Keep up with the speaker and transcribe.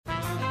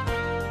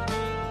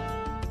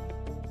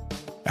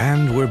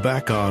And we're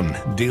back on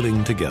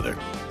Dealing Together,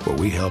 where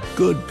we help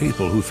good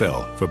people who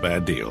fell for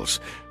bad deals.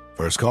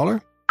 First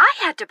caller? I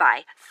had to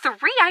buy 3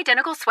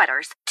 identical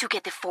sweaters to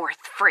get the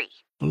 4th free.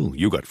 Ooh,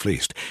 you got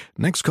fleeced.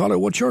 Next caller,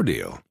 what's your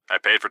deal? I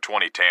paid for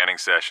 20 tanning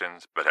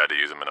sessions, but had to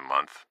use them in a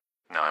month.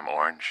 Now I'm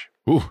orange.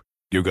 Ooh,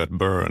 you got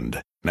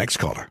burned. Next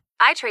caller.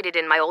 I traded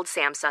in my old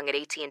Samsung at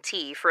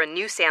AT&T for a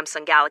new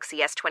Samsung Galaxy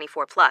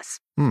S24 Plus.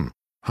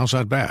 How's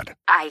that bad?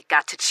 I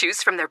got to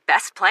choose from their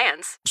best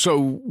plans. So,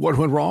 what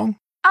went wrong?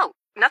 Oh,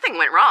 nothing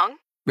went wrong.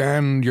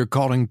 And you're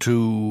calling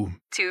to...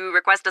 To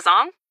request a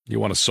song? You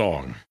want a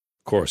song.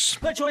 Of course.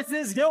 The choice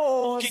is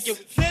yours.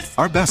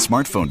 Our best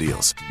smartphone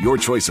deals. Your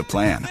choice of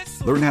plan.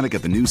 Learn how to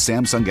get the new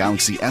Samsung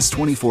Galaxy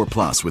S24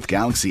 Plus with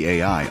Galaxy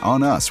AI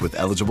on us with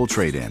eligible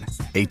trade-in.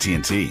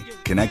 AT&T.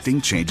 Connecting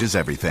changes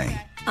everything.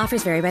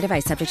 Offers vary by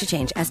device, subject to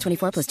change.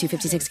 S24 plus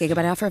 256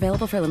 gigabyte offer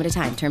available for a limited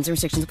time. Terms and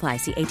restrictions apply.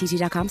 See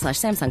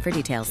att.com/Samsung for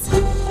details.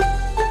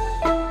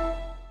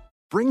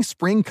 Bring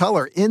spring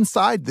color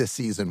inside this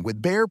season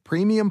with Behr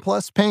Premium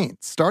Plus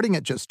paint, starting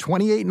at just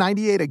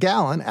 $28.98 a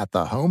gallon at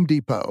the Home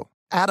Depot.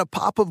 Add a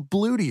pop of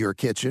blue to your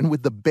kitchen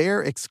with the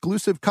Behr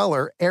exclusive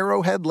color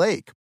Arrowhead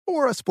Lake,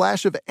 or a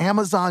splash of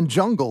Amazon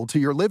Jungle to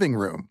your living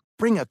room.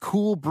 Bring a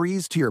cool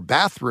breeze to your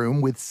bathroom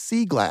with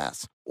Sea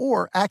Glass,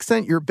 or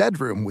accent your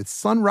bedroom with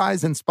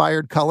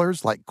sunrise-inspired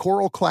colors like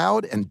Coral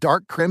Cloud and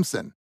Dark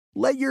Crimson.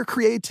 Let your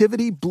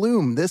creativity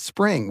bloom this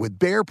spring with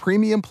Behr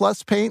Premium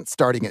Plus paint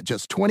starting at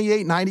just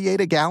 $28.98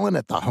 a gallon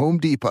at the Home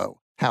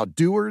Depot. How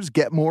doers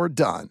get more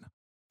done.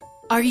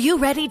 Are you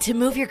ready to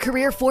move your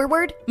career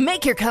forward?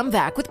 Make your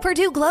comeback with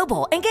Purdue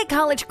Global and get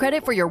college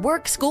credit for your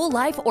work, school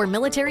life, or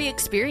military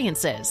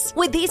experiences.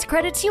 With these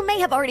credits, you may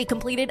have already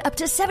completed up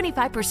to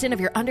 75% of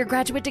your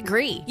undergraduate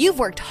degree. You've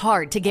worked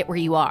hard to get where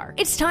you are.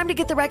 It's time to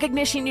get the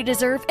recognition you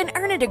deserve and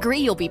earn a degree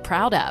you'll be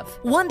proud of.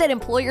 One that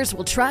employers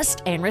will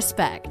trust and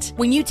respect.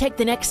 When you take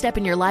the next step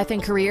in your life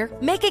and career,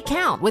 make it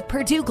count with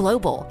Purdue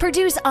Global,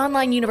 Purdue's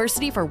online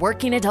university for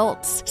working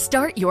adults.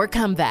 Start your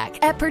comeback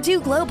at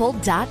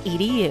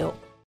purdueglobal.edu.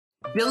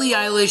 Billie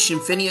Eilish and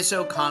Phineas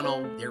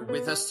O'Connell, they're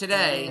with us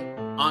today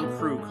on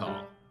Crew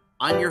Call.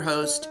 I'm your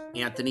host,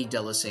 Anthony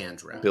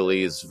D'Alessandro.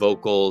 Billie's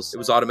vocals, it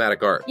was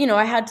automatic art. You know,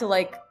 I had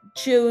to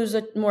choose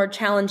a more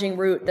challenging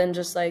route than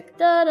just da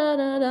da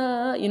da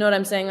da. You know what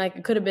I'm saying?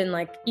 It could have been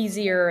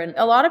easier. And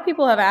a lot of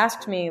people have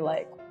asked me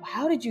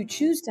how did you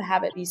choose to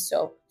have it be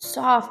so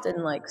soft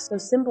and so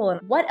simple?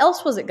 And what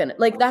else was it gonna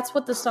that's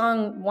what the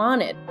song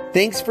wanted.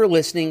 Thanks for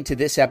listening to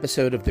this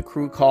episode of the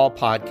Crew Call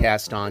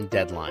podcast on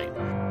Deadline.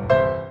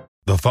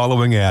 The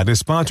following ad is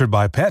sponsored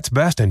by Pets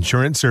Best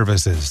Insurance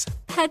Services.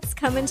 Pets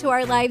come into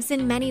our lives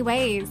in many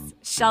ways.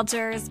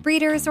 Shelters,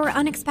 breeders, or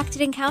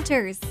unexpected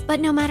encounters. But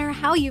no matter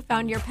how you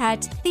found your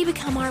pet, they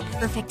become our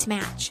perfect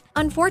match.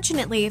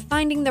 Unfortunately,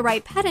 finding the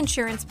right pet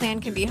insurance plan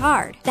can be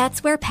hard.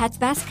 That's where Pets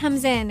Best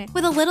comes in.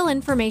 With a little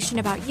information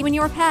about you and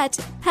your pet,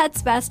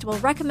 Pets Best will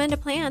recommend a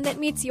plan that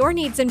meets your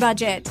needs and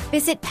budget.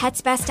 Visit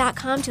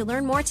PetsBest.com to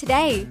learn more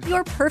today.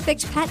 Your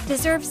perfect pet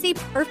deserves the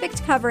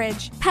perfect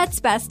coverage.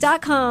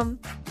 PetsBest.com.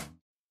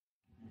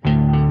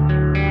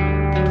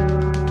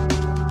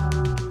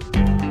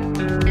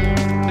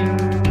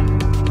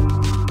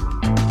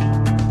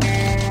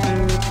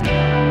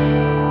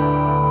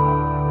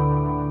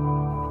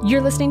 You're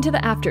listening to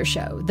The After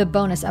Show, the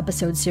bonus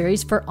episode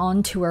series for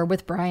On Tour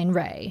with Brian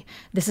Ray.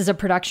 This is a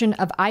production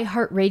of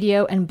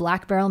iHeartRadio and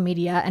Black Barrel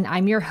Media, and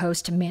I'm your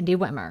host, Mandy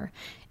Wimmer.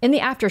 In the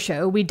After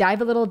Show, we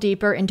dive a little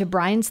deeper into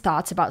Brian's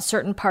thoughts about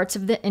certain parts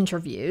of the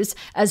interviews,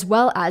 as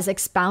well as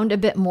expound a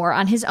bit more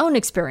on his own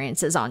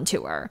experiences on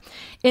tour.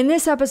 In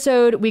this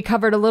episode, we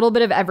covered a little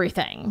bit of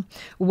everything.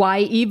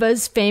 Why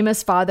Eva's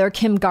famous father,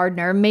 Kim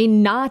Gardner, may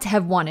not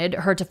have wanted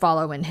her to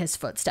follow in his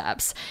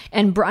footsteps,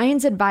 and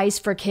Brian's advice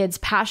for kids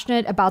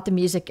passionate about the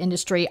music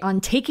industry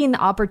on taking the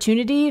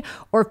opportunity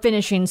or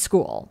finishing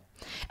school,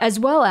 as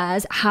well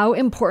as how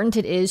important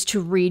it is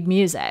to read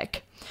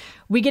music.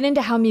 We get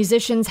into how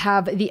musicians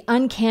have the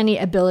uncanny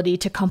ability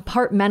to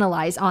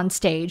compartmentalize on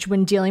stage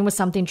when dealing with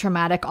something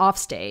traumatic off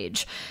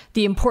stage,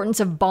 the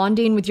importance of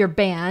bonding with your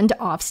band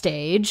off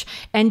stage,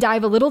 and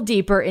dive a little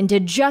deeper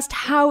into just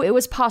how it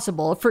was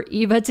possible for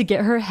Eva to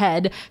get her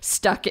head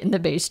stuck in the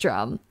bass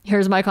drum.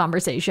 Here's my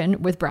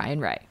conversation with Brian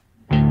Ray.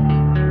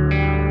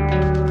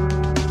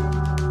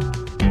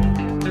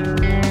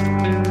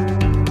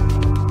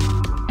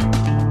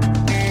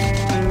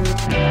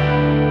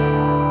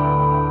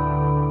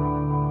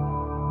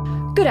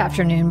 Good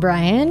afternoon,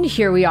 Brian.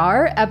 Here we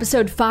are,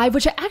 episode 5,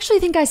 which I actually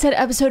think I said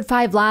episode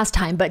 5 last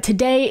time, but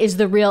today is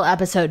the real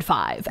episode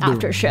 5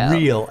 after show.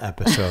 Real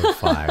episode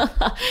 5.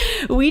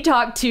 We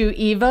talked to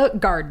Eva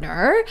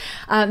Gardner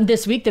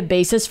this week, the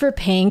bassist for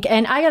Pink.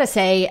 And I gotta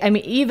say,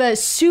 Eva,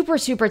 super,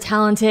 super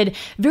talented,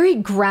 very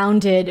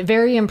grounded,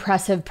 very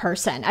impressive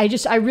person.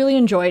 I really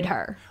enjoyed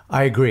her.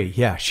 I agree.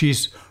 Yeah,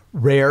 she's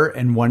rare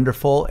and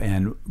wonderful,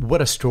 and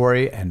what a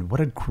story and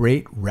what a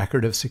great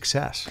record of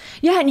success.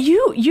 Yeah, and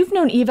you've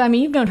known Eva, I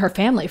mean, you've known her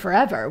family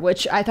forever,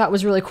 which I thought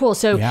was really cool.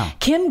 So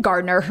Kim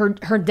Gardner,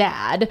 her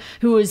dad,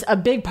 who was a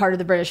big part of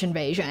the British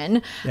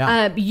invasion,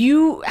 how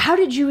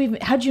did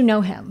you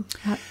know him?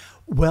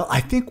 Well,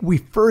 I think we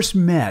first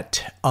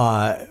met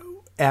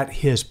at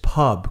his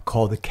pub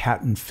called the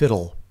Cat and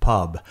Fiddle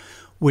Pub,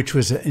 which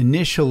was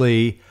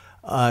initially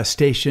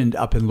stationed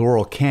up in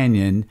Laurel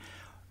Canyon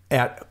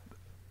at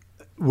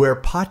where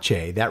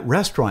Pache, that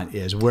restaurant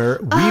is, where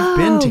we've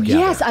been together.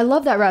 Yes, I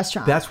love that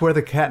restaurant. That's where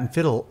the Cat and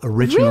Fiddle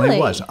originally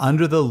was,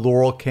 under the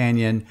Laurel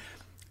Canyon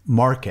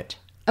Market.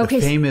 Okay.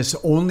 The famous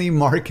only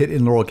market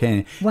in Laurel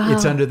Canyon. Wow.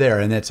 It's under there,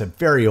 and it's a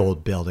very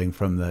old building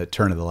from the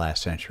turn of the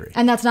last century.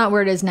 And that's not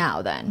where it is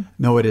now, then?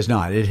 No, it is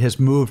not. It has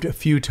moved a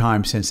few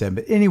times since then.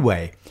 But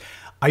anyway,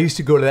 I used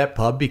to go to that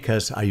pub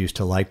because I used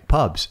to like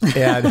pubs.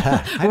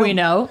 And we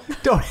know.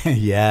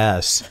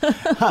 Yes.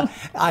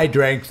 I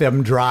drank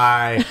them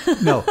dry.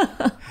 No.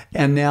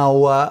 And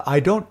now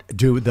I don't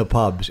do the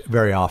pubs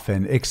very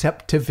often,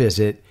 except to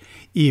visit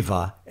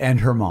Eva and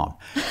her mom.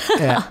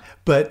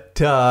 But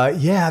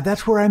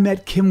that's where I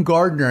met Kim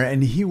Gardner.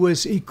 And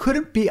he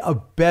couldn't be a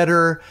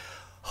better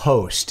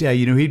host.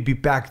 He'd be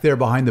back there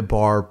behind the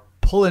bar,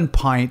 pulling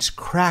pints,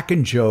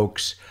 cracking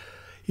jokes.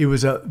 He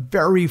was a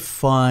very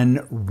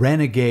fun,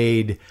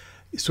 renegade,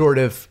 sort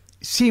of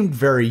seemed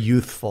very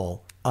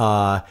youthful,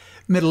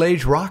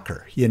 middle-aged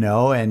rocker,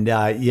 and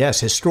yes,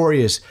 his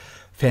story is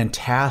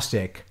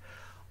fantastic.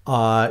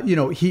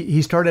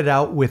 He started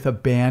out with a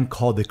band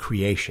called The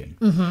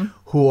Creation,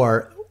 who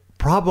are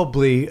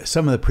probably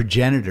some of the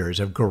progenitors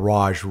of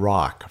garage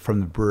rock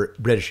from the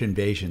British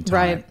invasion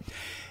time. Right.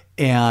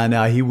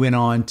 And he went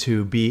on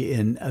to be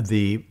in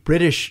the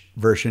British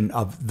version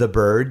of The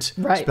Byrds,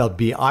 spelled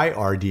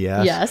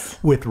Birds,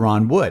 with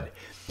Ron Wood.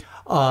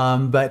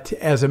 But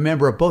as a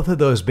member of both of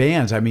those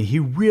bands, I mean, he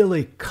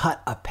really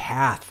cut a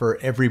path for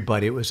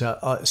everybody. It was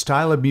a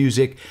style of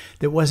music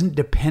that wasn't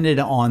dependent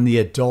on the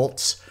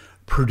adults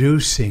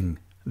producing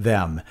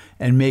them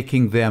and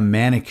making them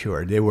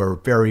manicured. They were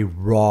very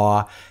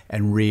raw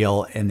and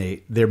real,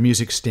 and their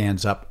music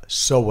stands up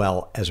so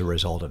well as a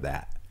result of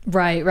that.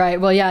 Right.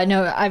 Well, yeah,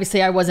 no,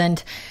 obviously I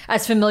wasn't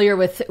as familiar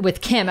with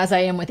Kim as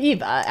I am with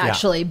Eva,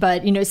 actually. Yeah.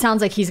 But, it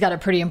sounds like he's got a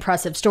pretty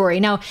impressive story.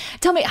 Now,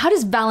 tell me, how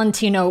does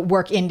Valentino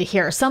work into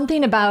here?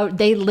 Something about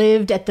they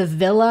lived at the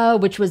villa,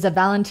 which was a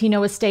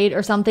Valentino estate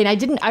or something.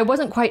 I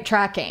wasn't quite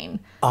tracking.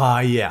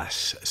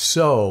 Yes.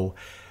 So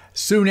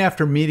soon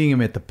after meeting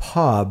him at the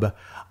pub,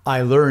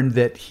 I learned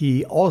that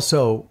he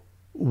also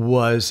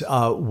was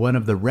one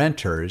of the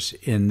renters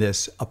in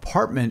this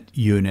apartment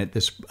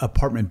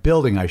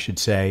building, I should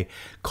say,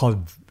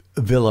 called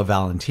Villa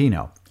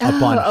Valentino,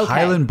 up on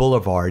Highland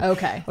Boulevard,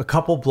 a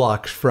couple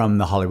blocks from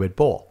the Hollywood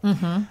Bowl.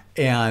 Mm-hmm.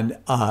 And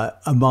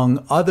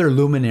among other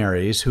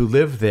luminaries who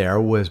lived there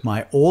was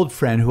my old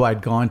friend who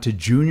I'd gone to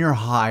junior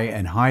high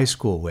and high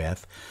school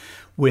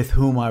with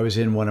whom I was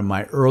in one of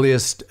my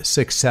earliest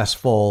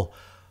successful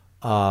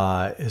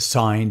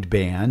signed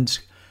bands,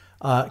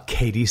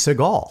 Katie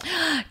Segal.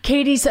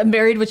 Katie's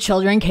Married with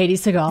Children, Katie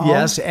Segal.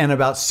 Yes, and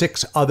about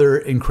 6 other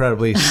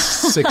incredibly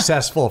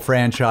successful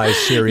franchise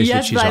series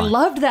that she's on. Yes, I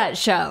loved that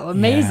show.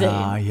 Amazing.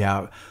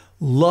 Yeah.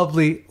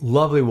 Lovely,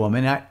 lovely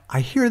woman. I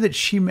hear that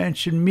she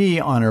mentioned me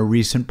on a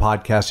recent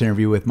podcast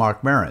interview with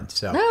Marc Maron.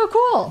 So.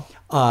 Oh,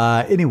 cool.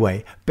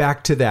 Anyway,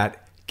 back to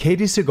that.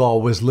 Katie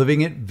Segal was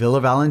living at Villa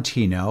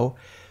Valentino,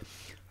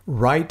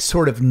 right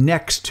sort of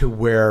next to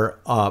where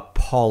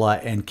Paula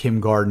and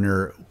Kim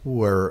Gardner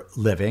were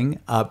living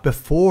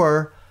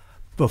before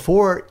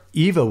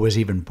Eva was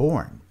even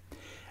born.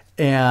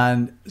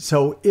 And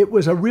so it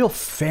was a real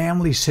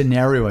family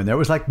scenario in there. It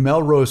was like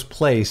Melrose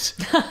Place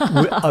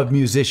of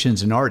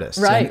musicians and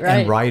artists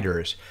and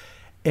writers.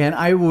 And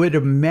I would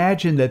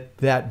imagine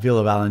that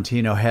Villa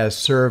Valentino has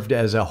served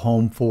as a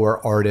home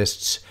for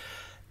artists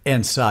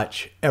and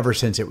such ever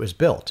since it was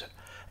built.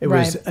 It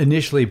was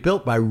initially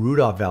built by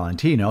Rudolph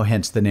Valentino,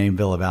 hence the name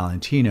Villa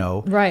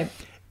Valentino. Right.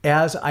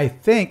 As I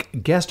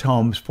think guest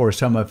homes for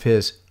some of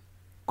his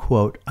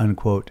quote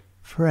unquote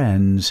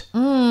friends.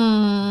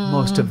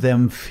 Most of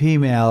them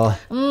female.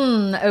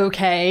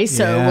 Okay,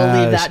 so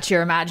we'll leave that to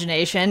your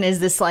imagination. Is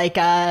this like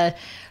a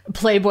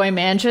Playboy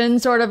Mansion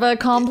sort of a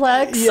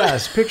complex?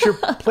 Yes, picture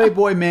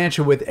Playboy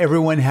Mansion with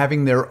everyone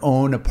having their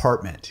own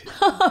apartment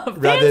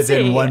rather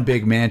than one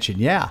big mansion.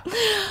 Yeah,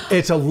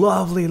 it's a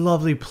lovely,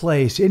 lovely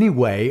place.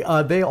 Anyway,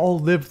 they all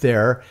lived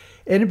there.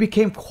 And it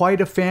became quite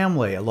a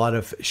family, a lot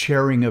of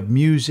sharing of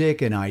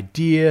music and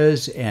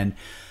ideas and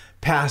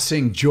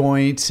passing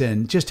joints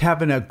and just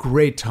having a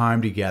great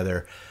time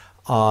together.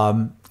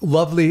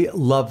 Lovely,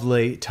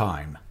 lovely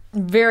time.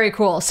 Very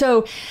cool.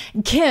 So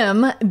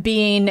Kim,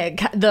 being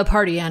the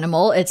party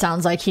animal, it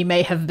sounds like he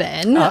may have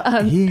been.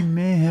 He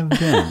may have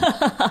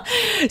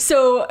been.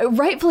 So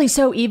rightfully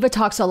so, Eva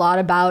talks a lot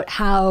about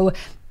how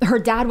her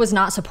dad was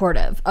not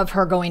supportive of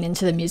her going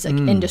into the music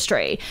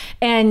industry.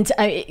 And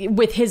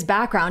with his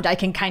background, I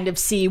can kind of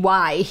see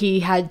why. He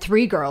had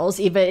 3 girls.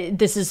 Eva,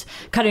 this is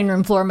cutting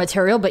room floor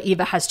material, but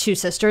Eva has 2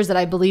 sisters that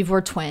I believe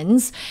were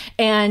twins.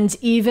 And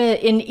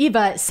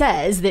Eva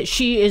says that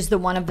she is the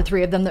one of the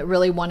 3 of them that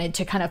really wanted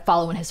to kind of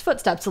follow in his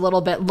footsteps a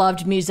little bit,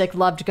 loved music,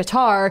 loved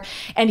guitar,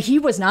 and he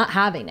was not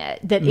having it.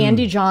 That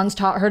Andy Johns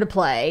taught her to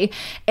play,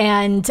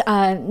 and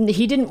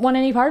he didn't want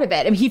any part of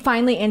it. And he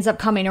finally ends up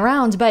coming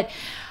around, but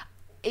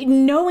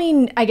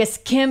knowing, I guess,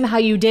 Kim, how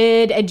you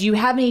did, and do you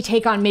have any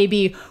take on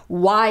maybe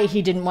why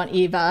he didn't want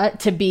Eva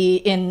to be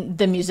in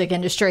the music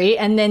industry?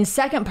 And then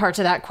second part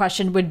to that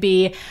question would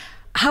be,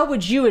 how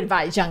would you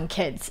advise young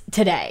kids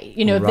today?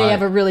 You know, if they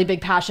have a really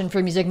big passion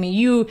for music. I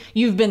mean,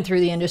 you've been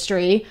through the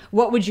industry.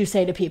 What would you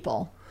say to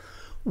people?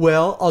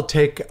 Well, I'll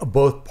take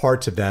both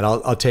parts of that.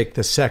 I'll take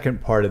the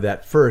second part of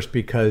that first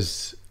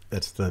because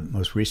that's the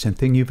most recent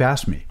thing you've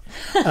asked me.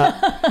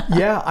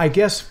 Yeah, I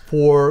guess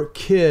for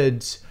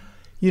kids,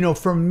 you know,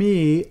 for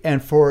me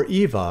and for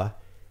Eva,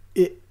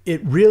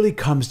 it really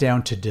comes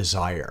down to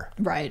desire.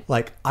 Right.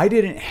 Like, I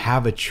didn't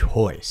have a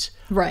choice.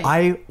 Right.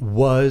 I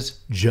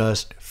was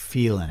just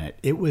feeling it.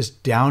 It was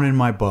down in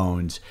my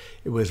bones.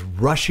 It was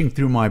rushing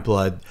through my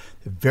blood.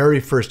 The very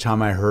first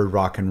time I heard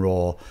rock and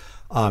roll,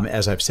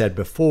 as I've said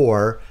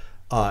before,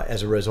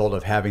 as a result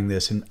of having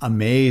this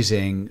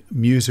amazing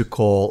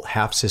musical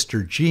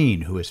half-sister,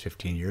 Jean, who is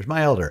 15 years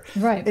my elder.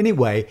 Right.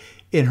 Anyway,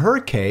 in her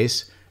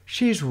case,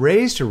 she's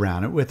raised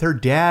around it with her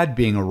dad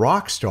being a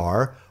rock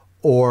star,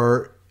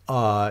 or,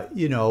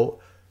 you know,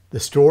 the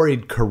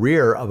storied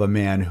career of a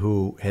man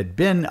who had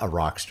been a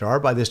rock star.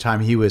 By this time,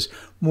 he was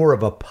more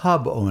of a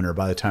pub owner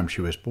by the time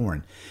she was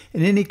born.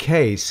 In any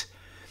case,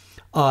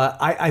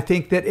 I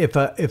think that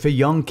if a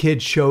young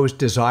kid shows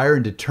desire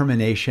and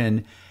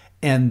determination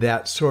and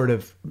that sort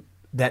of,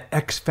 that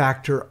X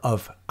factor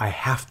of, I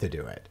have to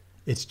do it.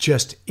 It's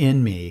just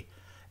in me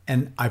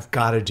and I've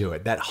got to do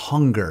it. That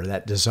hunger,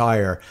 that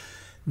desire,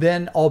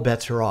 then all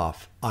bets are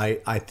off.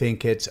 I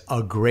think it's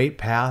a great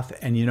path.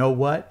 And you know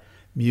what?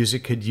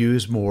 Music could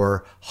use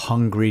more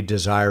hungry,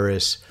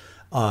 desirous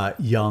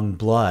young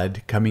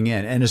blood coming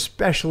in, and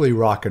especially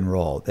rock and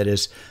roll that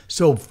is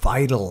so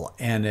vital,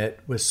 and it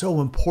was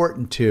so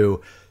important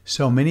to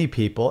so many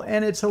people,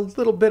 and it's a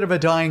little bit of a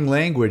dying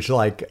language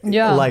like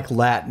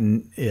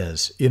Latin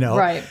is, you know.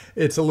 Right.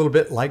 It's a little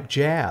bit like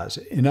jazz.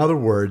 In other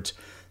words,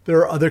 there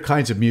are other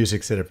kinds of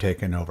musics that have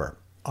taken over,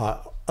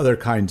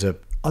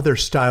 other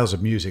styles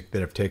of music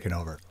that have taken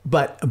over.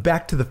 But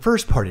back to the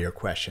first part of your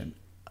question.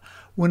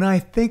 When I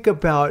think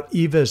about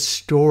Eva's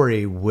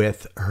story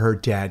with her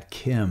dad,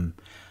 Kim,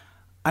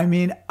 I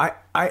mean,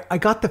 I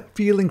got the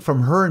feeling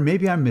from her, and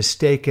maybe I'm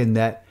mistaken,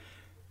 that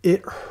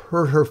it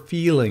hurt her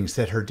feelings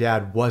that her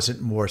dad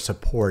wasn't more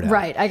supportive.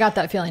 Right. I got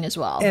that feeling as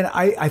well. And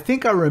I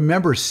think I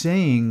remember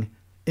saying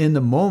in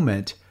the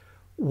moment,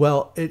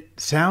 well, it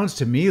sounds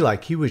to me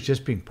like he was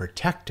just being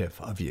protective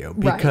of you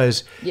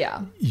because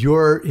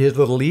you're his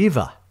little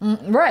Eva.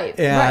 Right.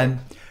 And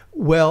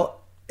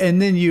well,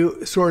 and then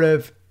you sort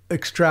of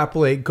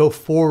extrapolate, go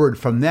forward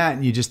from that,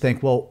 and you just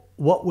think, well,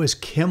 what was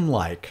Kim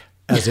like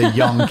as a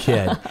young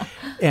kid?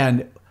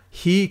 And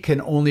he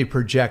can only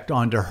project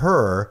onto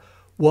her,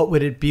 what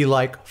would it be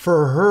like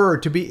for her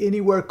to be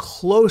anywhere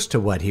close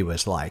to what he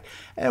was like?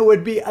 And it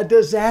would be a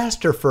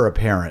disaster for a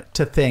parent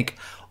to think,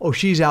 oh,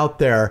 she's out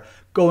there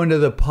going to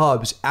the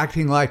pubs,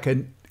 acting like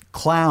a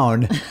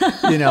clown,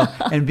 you know,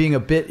 and being a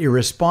bit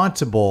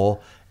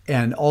irresponsible,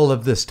 and all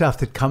of the stuff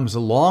that comes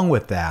along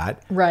with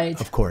that. Right.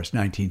 Of course,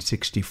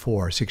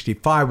 1964,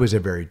 65 was a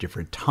very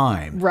different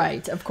time.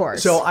 Right, of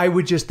course. So I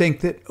would just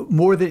think that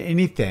more than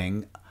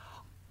anything,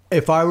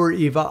 if I were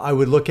Eva, I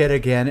would look at it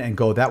again and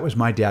go, that was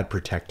my dad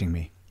protecting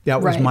me.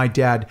 That was my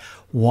dad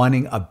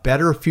wanting a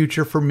better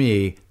future for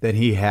me than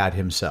he had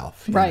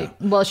himself.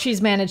 Right. Know? Well,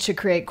 she's managed to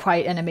create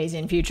quite an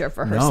amazing future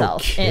for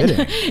herself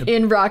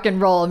in rock and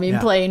roll. I mean,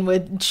 playing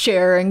with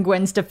Cher and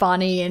Gwen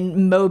Stefani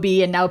and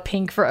Moby and now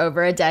Pink for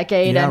over a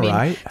decade. Yeah, I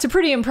mean, it's a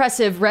pretty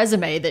impressive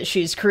resume that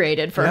she's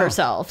created for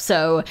herself.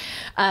 So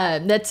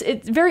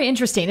it's very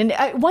interesting.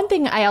 And one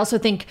thing I also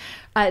think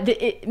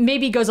it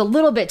maybe goes a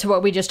little bit to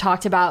what we just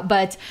talked about,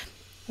 but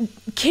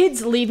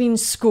kids leaving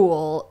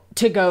school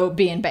to go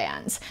be in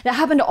bands. That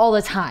happened all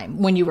the time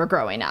when you were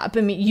growing up.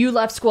 I mean, you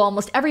left school.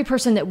 Almost every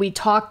person that we've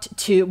talked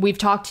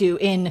to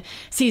in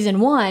season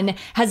 1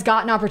 has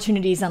gotten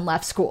opportunities and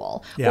left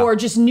school, or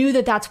just knew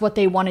that that's what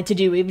they wanted to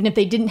do. Even if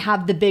they didn't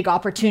have the big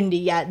opportunity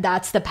yet,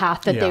 that's the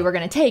path that they were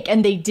going to take.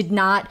 And they did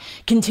not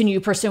continue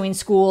pursuing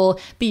school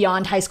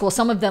beyond high school.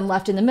 Some of them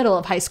left in the middle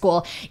of high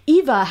school.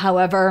 Eva,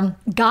 however,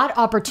 got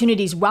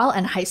opportunities while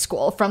in high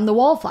school from the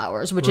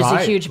Wallflowers, which is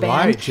a huge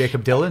band. Right,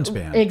 Jacob Dylan's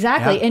band.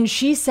 Exactly. And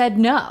she said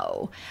no.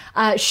 no.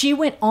 She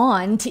went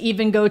on to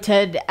even go to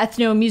the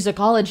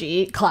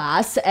ethnomusicology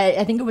class at,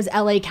 I think it was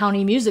LA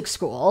County Music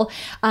School.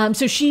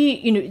 So she,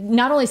 you know,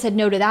 not only said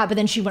no to that, but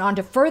then she went on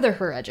to further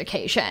her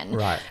education.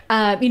 Right.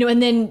 You know,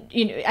 and then,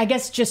 you know, I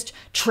guess just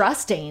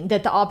trusting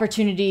that the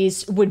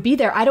opportunities would be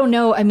there. I don't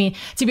know. I mean,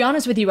 to be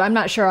honest with you, I'm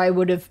not sure I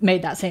would have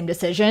made that same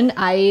decision.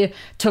 I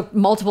took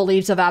multiple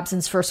leaves of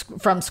absence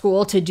from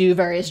school to do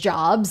various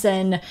jobs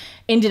and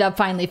ended up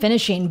finally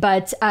finishing.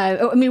 But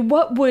I mean,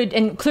 what would,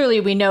 and clearly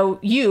we know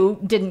you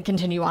didn't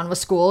continue on with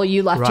school.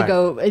 You left to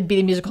go be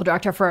the musical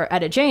director for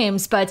Etta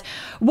James. But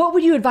what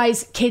would you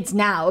advise kids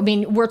now? I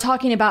mean, we're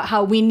talking about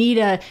how we need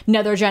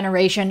another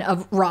generation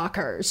of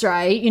rockers,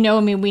 right? You know,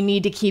 I mean, we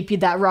need to keep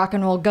that rock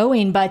and roll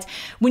going. But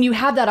when you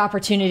have that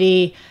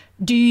opportunity,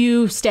 do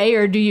you stay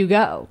or do you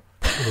go?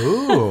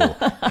 Ooh,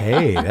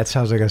 hey, that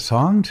sounds like a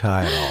song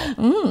title.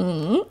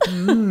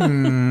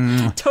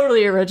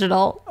 Totally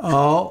original.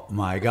 Oh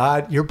my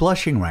God, you're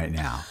blushing right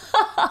now.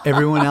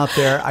 Everyone out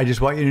there, I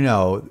just want you to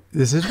know,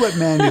 this is what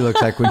Mandy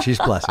looks like when she's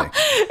blushing.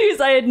 Because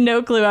I had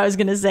no clue I was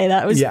going to say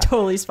that. It was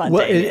totally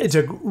spontaneous. Well, it's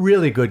a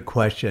really good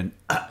question.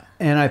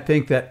 And I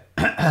think that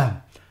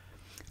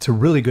it's a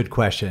really good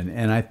question.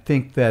 And I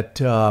think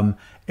that,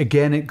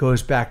 again, it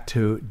goes back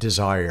to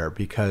desire,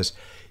 because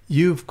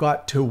you've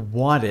got to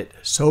want it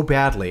so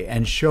badly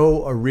and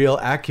show a real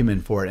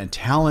acumen for it and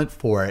talent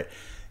for it,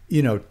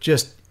 you know,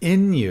 just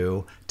in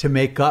you to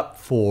make up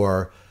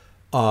for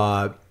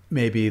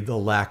maybe the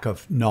lack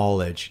of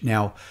knowledge.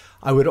 Now,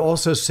 I would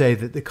also say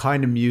that the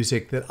kind of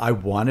music that I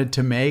wanted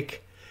to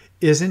make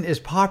isn't as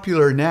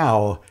popular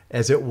now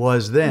as it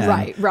was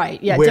then.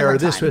 Right. Yeah, where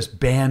this was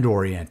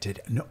band-oriented,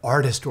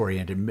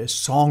 artist-oriented,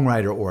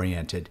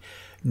 songwriter-oriented.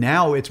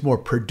 Now it's more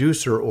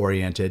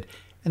producer-oriented.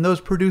 And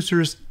those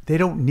producers, they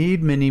don't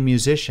need many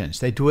musicians.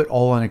 They do it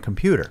all on a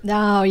computer.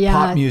 Oh, yeah.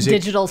 Pop music.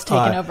 Digital's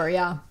taken over,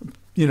 yeah.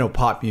 You know,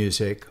 pop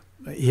music,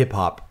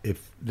 hip-hop,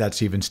 if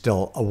that's even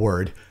still a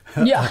word.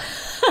 Yeah.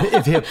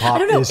 If hip-hop I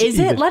don't know. Is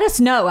even, it? Let us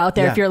know out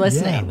there if you're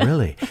listening. Yeah,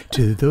 really.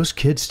 Do those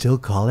kids still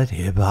call it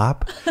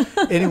hip-hop?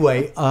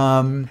 Anyway,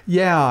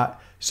 yeah.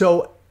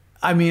 So,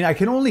 I mean, I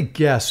can only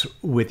guess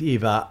with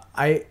Eva.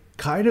 I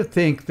kind of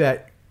think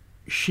that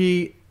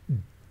she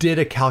did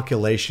a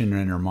calculation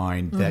in her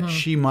mind that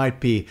she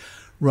might be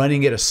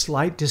running at a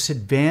slight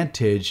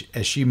disadvantage,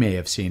 as she may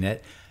have seen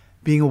it,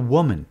 being a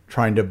woman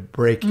trying to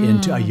break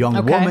into a young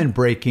woman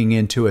breaking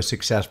into a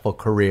successful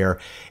career.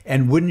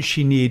 And wouldn't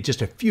she need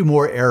just a few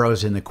more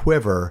arrows in the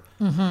quiver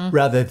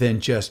rather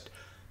than just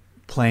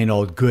plain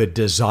old good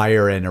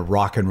desire and a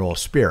rock and roll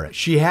spirit?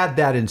 She had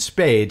that in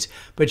spades,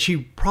 but she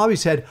probably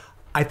said,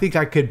 I think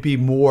I could be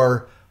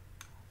more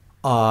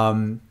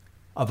of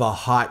a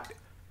hot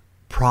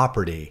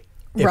property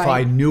if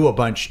I knew a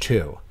bunch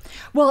too.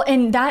 Well,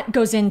 and that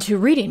goes into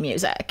reading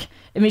music.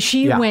 I mean,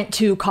 she went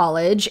to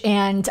college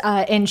and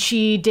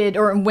she did,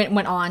 or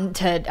went on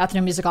to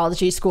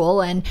ethnomusicology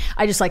school. And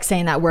I just like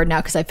saying that word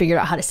now because I figured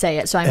out how to say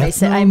it. So I may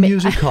say, I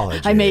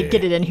may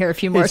get it in here a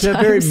few more times. It's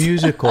a very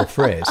musical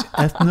phrase,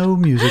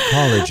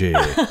 ethnomusicology.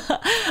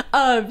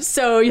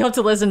 So you have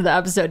to listen to the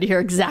episode to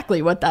hear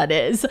exactly what that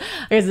is.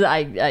 Because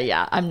I'm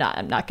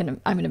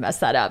gonna mess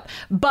that up.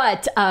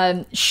 But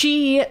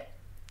she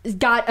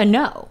got a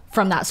no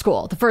from that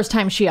school the first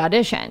time she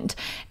auditioned.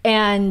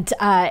 And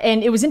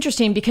it was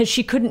interesting because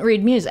she couldn't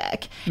read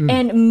music.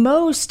 And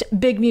most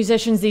big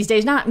musicians these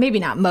days, maybe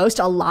not most,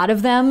 a lot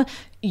of them,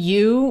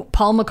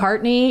 Paul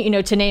McCartney, you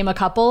know, to name a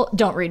couple,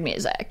 don't read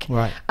music.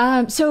 Right.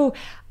 So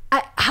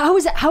how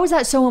is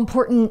that so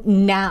important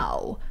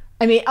now?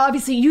 I mean,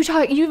 obviously you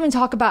even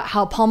talk about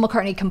how Paul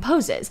McCartney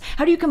composes.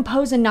 How do you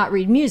compose and not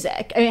read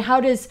music? I mean,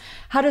 how does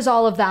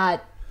all of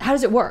that, how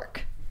does it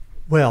work?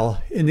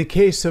 Well, in the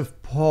case of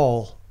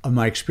Paul,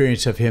 my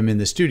experience of him in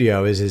the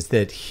studio is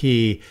that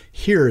he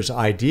hears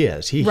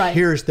ideas. He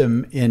hears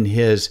them in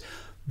his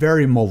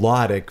very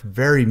melodic,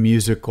 very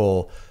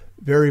musical,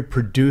 very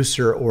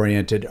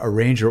producer-oriented,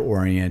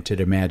 arranger-oriented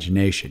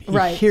imagination.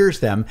 He hears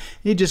them.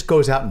 He just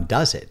goes out and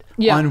does it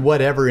on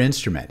whatever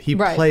instrument. He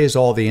plays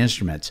all the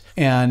instruments.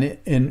 And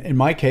in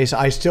my case,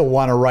 I still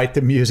want to write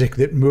the music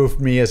that moved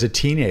me as a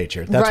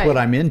teenager. That's what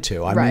I'm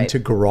into. I'm into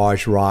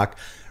garage rock,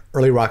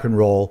 early rock and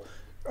roll,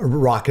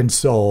 rock and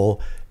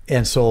soul,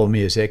 and soul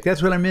music.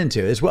 That's what I'm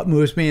into. It's what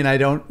moves me, and I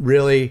don't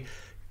really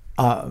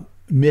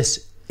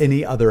miss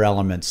any other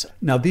elements.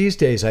 Now, these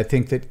days, I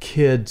think that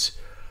kids,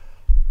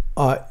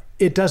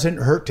 it doesn't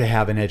hurt to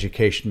have an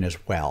education as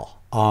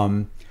well.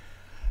 And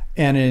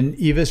in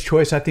Eva's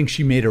choice, I think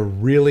she made a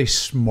really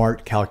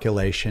smart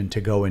calculation to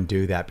go and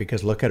do that,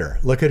 because look at her.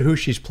 Look at who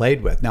she's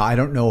played with. Now, I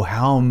don't know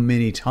how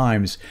many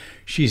times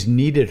she's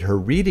needed her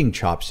reading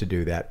chops to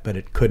do that, but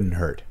it couldn't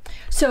hurt.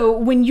 So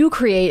when you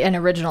create an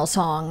original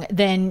song,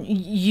 then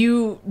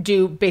you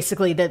do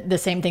basically the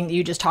same thing that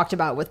you just talked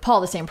about with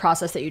Paul, the same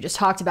process that you just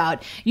talked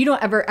about. You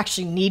don't ever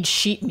actually need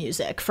sheet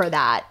music for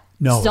that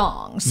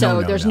song.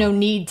 So there's no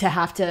need to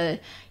have to,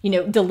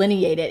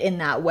 delineate it in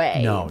that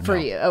way for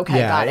you. Okay,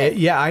 got it.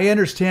 Yeah, I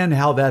understand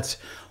how that's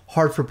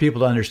hard for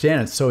people to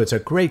understand. So it's a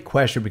great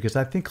question, because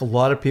I think a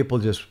lot of people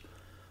just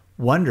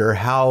wonder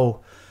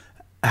how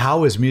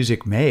is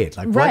music made?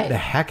 Like, Right. what the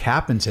heck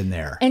happens in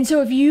there? And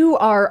so if you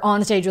are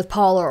on stage with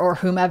Paul or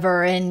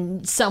whomever,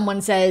 and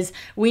someone says,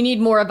 we need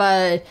more of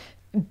a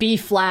B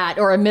flat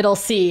or a middle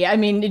C, I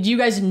mean, do you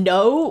guys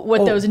know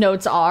what those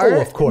notes are?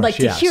 Oh, of course, Like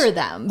yes. to hear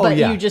them, but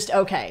yeah. you just,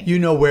 okay. You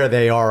know where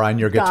they are on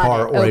your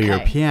guitar or your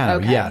piano,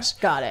 Okay. yes.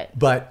 Got it.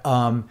 But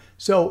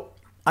so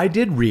I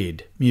did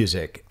read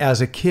music.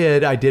 As a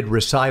kid, I did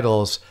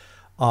recitals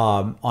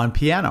on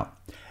piano.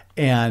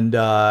 And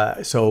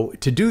so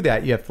to do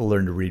that, you have to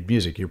learn to read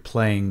music. You're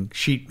playing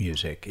sheet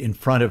music in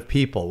front of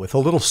people with a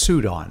little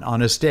suit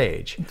on a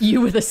stage. You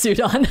with a suit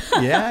on.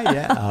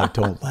 Yeah. Oh,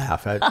 don't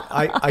laugh.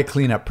 I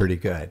clean up pretty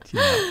good. You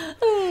know.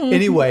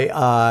 Anyway,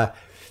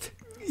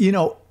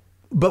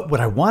 but what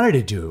I wanted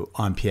to do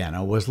on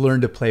piano was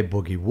learn to play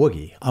boogie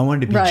woogie. I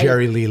wanted to be Right.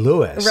 Jerry Lee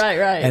Lewis. Right.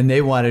 And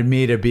they wanted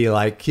me to be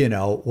like,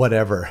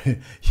 whatever,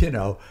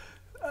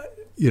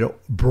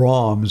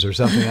 Brahms or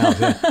something else.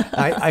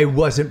 I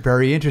wasn't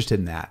very interested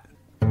in that.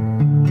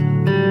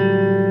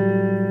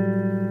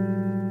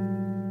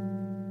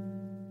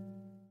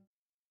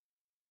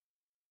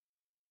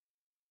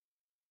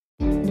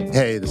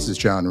 Hey, this is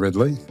John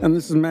Ridley. And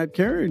this is Matt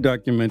Carey,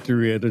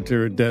 documentary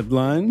editor at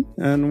Deadline.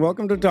 And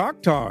welcome to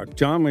Talk Talk.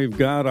 John, we've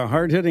got a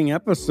hard-hitting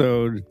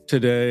episode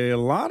today. A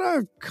lot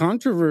of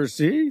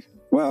controversy.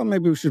 Well,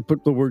 maybe we should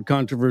put the word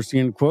controversy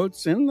in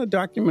quotes in the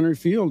documentary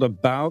field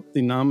about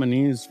the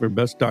nominees for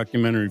Best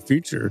Documentary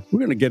Feature. We're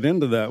going to get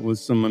into that with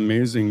some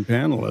amazing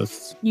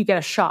panelists. You get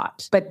a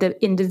shot, but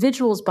the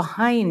individuals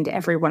behind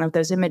every one of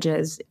those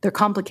images, they're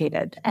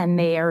complicated and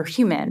they are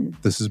human.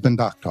 This has been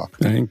Doc Talk.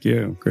 Thank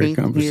you. Great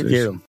conversation. Thank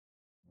you.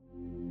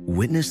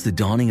 Witness the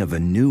dawning of a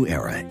new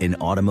era in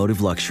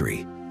automotive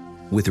luxury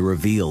with a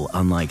reveal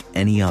unlike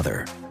any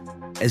other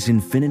as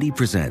Infiniti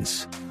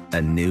presents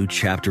a new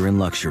chapter in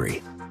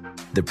luxury.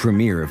 The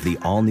premiere of the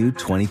all-new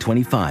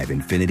 2025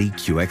 Infiniti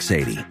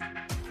QX80.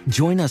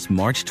 Join us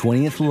March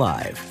 20th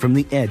live from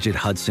the Edge at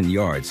Hudson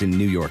Yards in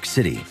New York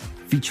City,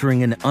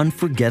 featuring an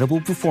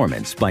unforgettable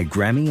performance by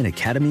Grammy and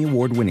Academy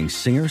Award-winning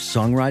singer,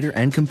 songwriter,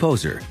 and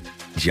composer,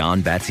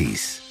 Jon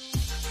Batiste.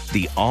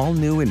 The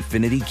all-new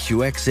Infiniti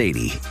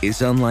QX80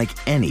 is unlike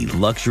any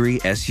luxury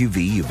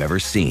SUV you've ever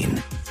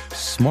seen.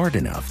 Smart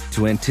enough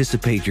to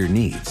anticipate your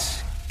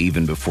needs,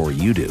 even before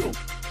you do.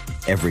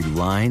 Every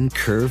line,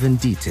 curve, and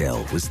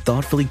detail was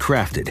thoughtfully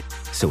crafted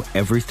so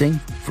everything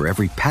for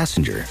every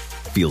passenger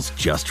feels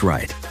just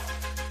right.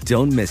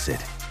 Don't miss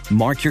it.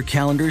 Mark your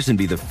calendars and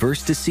be the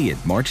first to see it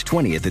March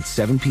 20th at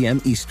 7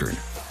 p.m. Eastern,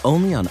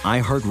 only on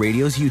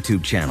iHeartRadio's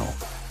YouTube channel.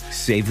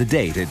 Save the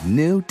date at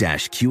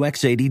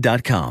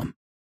new-QX80.com.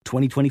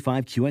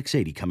 2025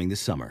 QX80 coming this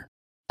summer.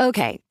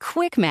 Okay,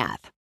 quick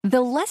math.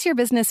 The less your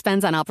business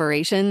spends on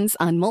operations,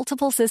 on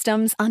multiple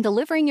systems, on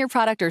delivering your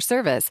product or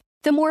service,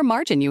 the more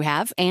margin you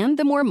have and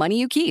the more money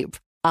you keep.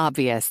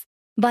 Obvious.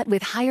 But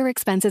with higher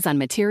expenses on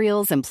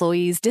materials,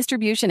 employees,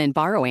 distribution, and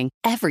borrowing,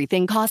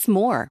 everything costs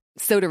more.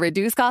 So to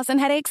reduce costs and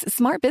headaches,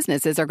 smart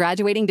businesses are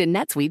graduating to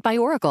NetSuite by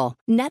Oracle.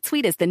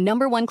 NetSuite is the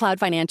 #1 cloud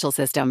financial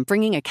system,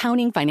 bringing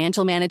accounting,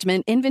 financial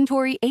management,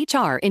 inventory,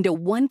 HR into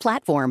one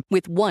platform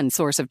with one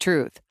source of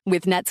truth.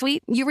 With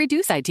NetSuite, you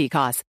reduce IT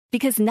costs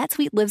because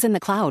NetSuite lives in the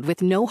cloud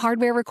with no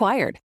hardware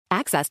required,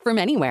 accessed from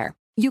anywhere.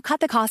 You cut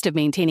the cost of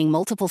maintaining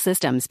multiple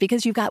systems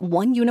because you've got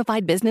one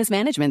unified business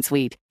management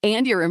suite.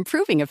 And you're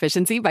improving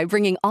efficiency by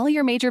bringing all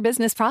your major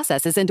business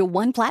processes into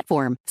one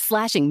platform,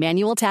 slashing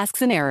manual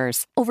tasks and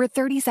errors. Over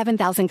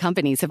 37,000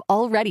 companies have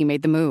already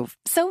made the move.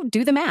 So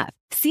do the math.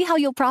 See how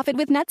you'll profit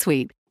with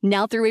NetSuite.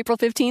 Now through April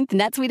 15th,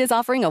 NetSuite is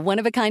offering a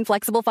one-of-a-kind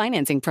flexible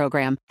financing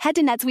program. Head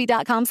to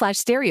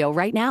netsuite.com/stereo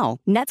right now.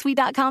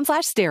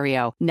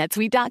 netsuite.com/stereo.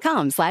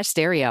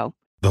 netsuite.com/stereo.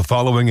 The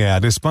following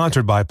ad is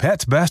sponsored by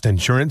Pets Best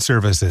Insurance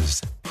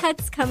Services.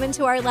 Pets come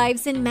into our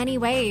lives in many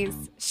ways.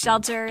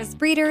 Shelters,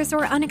 breeders,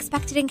 or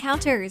unexpected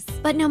encounters.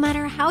 But no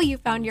matter how you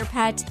found your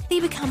pet, they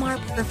become our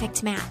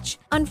perfect match.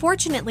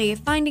 Unfortunately,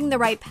 finding the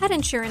right pet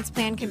insurance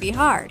plan can be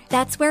hard.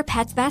 That's where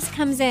Pets Best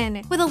comes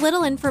in. With a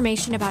little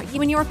information about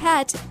you and your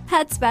pet,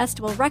 Pets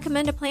Best will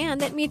recommend a plan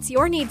that meets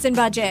your needs and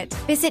budget.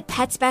 Visit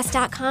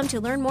PetsBest.com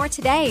to learn more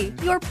today.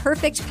 Your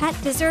perfect pet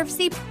deserves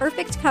the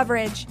perfect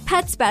coverage.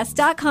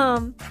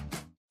 PetsBest.com.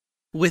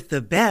 With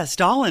the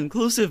best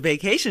all-inclusive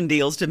vacation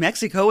deals to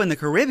Mexico and the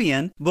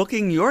Caribbean,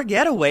 booking your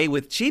getaway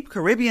with Cheap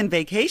Caribbean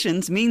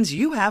Vacations means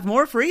you have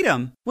more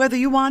freedom. Whether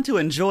you want to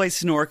enjoy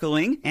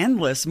snorkeling,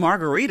 endless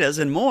margaritas,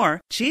 and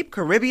more, Cheap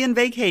Caribbean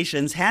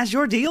Vacations has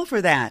your deal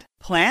for that.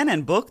 Plan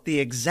and book the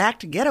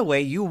exact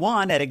getaway you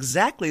want at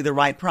exactly the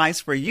right price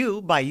for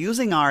you by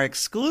using our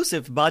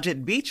exclusive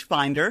budget beach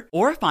finder,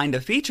 or find a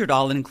featured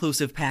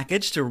all-inclusive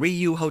package to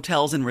Riu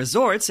Hotels and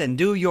Resorts and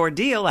do your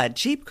deal at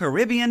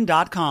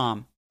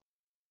cheapcaribbean.com.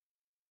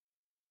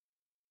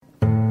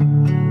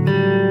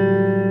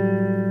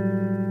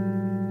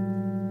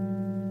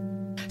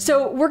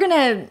 So we're going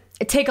to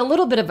take a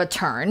little bit of a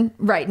turn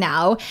right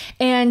now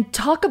and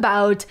talk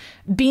about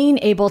being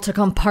able to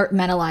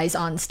compartmentalize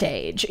on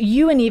stage.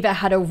 You and Eva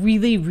had a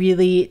really,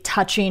 really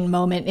touching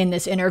moment in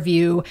this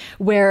interview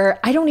where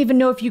I don't even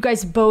know if you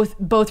guys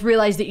both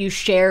realized that you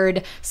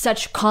shared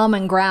such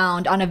common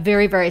ground on a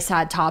very, very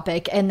sad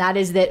topic, and that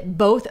is that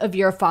both of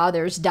your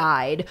fathers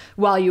died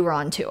while you were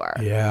on tour.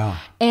 Yeah.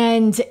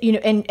 And, you know,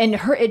 and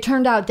her, it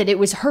turned out that it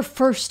was her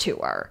first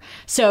tour.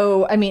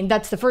 So, I mean,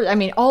 that's the first, I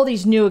mean, all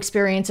these new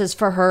experiences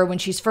for her when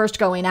she's first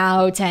going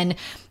out, and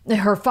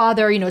her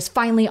father, you know, is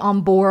finally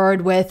on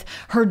board with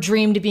her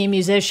dream to be a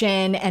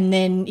musician, and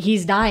then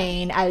he's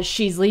dying as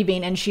she's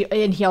leaving, and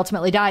he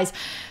ultimately dies.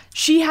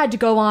 She had to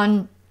go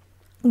on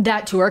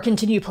that tour,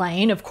 continue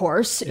playing, of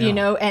course, you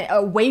know, and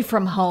away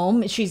from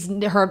home.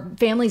 Her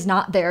family's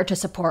not there to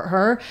support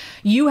her.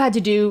 You had to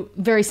do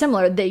very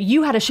similar, that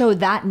you had a show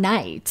that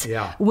night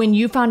when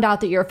you found out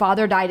that your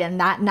father died,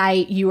 and that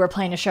night you were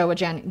playing a show with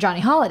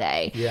Johnny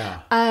Holiday.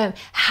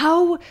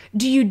 How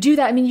do you do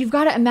that? I mean, you've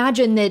got to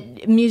imagine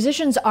that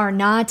musicians are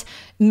not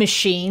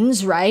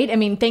machines, right? I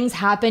mean, things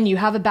happen. You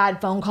have a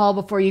bad phone call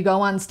before you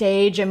go on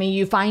stage. I mean,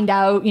 you find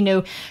out, you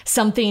know,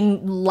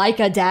 something like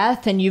a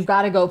death, and you've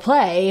got to go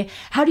play.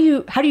 How do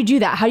you do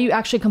that? How do you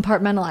actually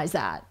compartmentalize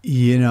that?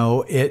 You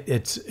know,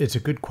 it's a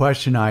good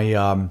question.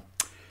 In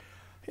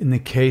the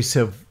case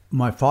of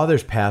my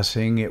father's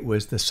passing, it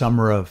was the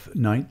summer of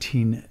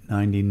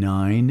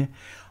 1999,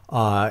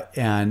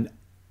 and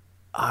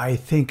I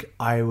think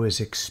I was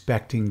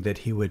expecting that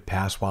he would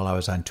pass while I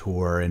was on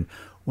tour, and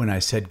when I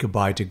said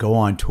goodbye to go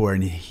on tour,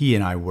 and he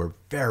and I were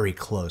very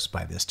close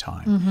by this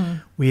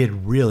time. We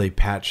had really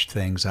patched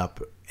things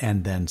up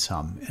and then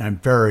some, and I'm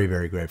very,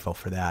 very grateful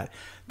for that.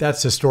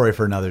 That's a story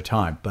for another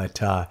time,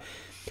 but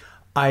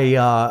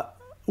I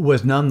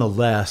was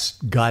nonetheless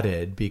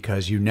gutted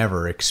because you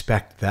never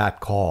expect that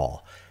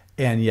call.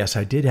 And yes,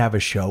 I did have a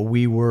show.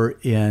 We were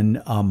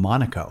in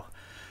Monaco.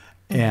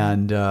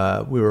 And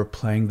we were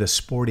playing the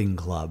Sporting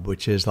Club,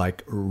 which is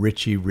like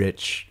Richie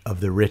Rich of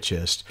the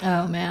richest.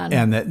 Oh, man.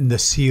 And the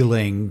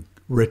ceiling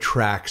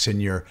retracts,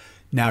 and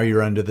now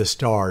you're under the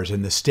stars,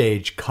 and the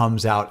stage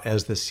comes out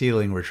as the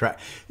ceiling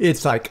retracts.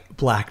 It's like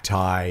black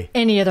tie.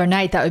 Any other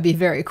night, that would be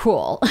very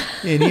cool.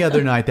 Any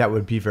other night, that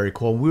would be very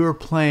cool. We were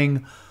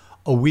playing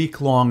a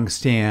week-long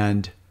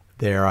stand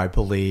there, I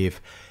believe.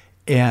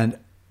 And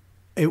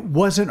it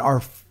wasn't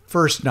our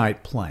first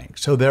night playing.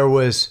 So there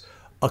was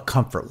a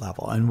comfort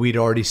level, and we'd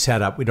already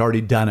set up, we'd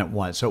already done it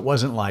once. So it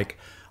wasn't like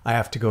I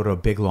have to go to a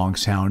big long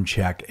sound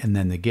check and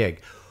then the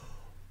gig.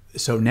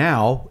 So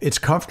now it's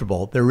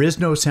comfortable. There is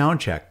no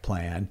sound check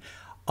plan.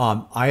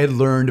 I had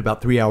learned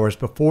about 3 hours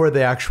before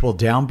the actual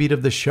downbeat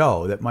of the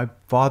show that my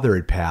father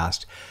had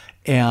passed,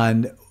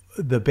 and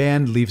the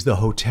band leaves the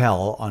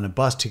hotel on a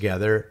bus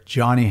together.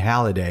 Johnny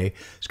Halliday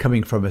is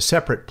coming from a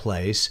separate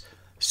place,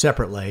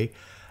 separately.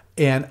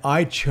 And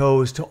I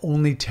chose to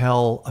only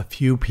tell a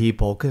few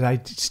people because I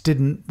just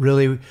didn't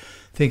really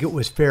think it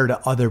was fair to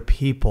other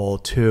people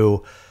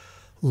to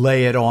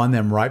lay it on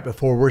them right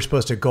before we're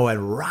supposed to go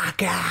and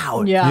rock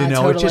out. Yeah, you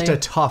know, totally. It's just a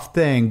tough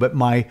thing. But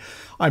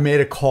I made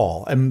a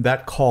call, and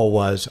that call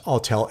was, I'll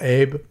tell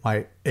Abe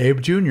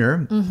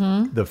Jr.,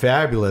 the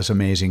fabulous,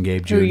 amazing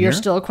Abe Jr. Who you're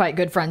still quite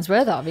good friends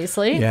with,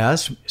 obviously.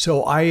 Yes.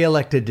 So I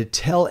elected to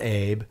tell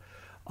Abe.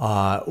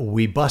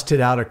 We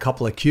busted out a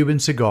couple of Cuban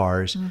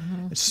cigars,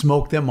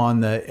 smoked them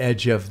on the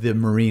edge of the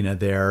marina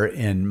there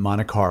in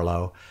Monte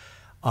Carlo,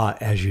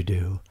 as you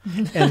do.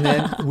 And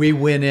then we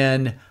went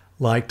in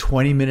like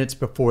 20 minutes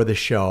before the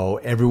show.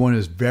 Everyone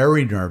was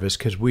very nervous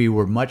because we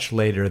were much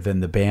later than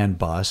the band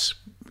bus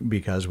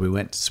because we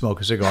went to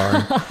smoke a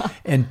cigar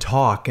and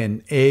talk.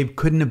 And Abe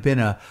couldn't have been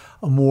a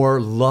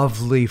more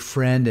lovely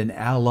friend and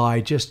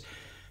ally, just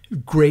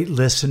great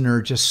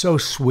listener, just so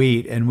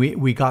sweet. And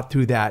we got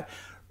through that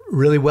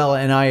really well.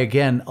 And I,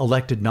 again,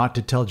 elected not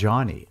to tell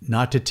Johnny,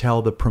 not to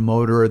tell the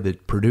promoter, the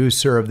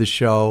producer of the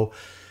show,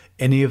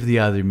 any of the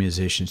other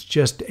musicians,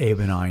 just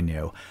Abe and I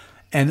knew.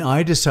 And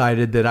I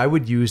decided that I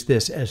would use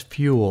this as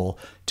fuel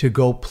to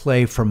go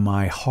play from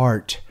my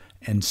heart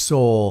and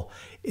soul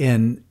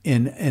in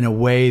a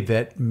way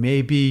that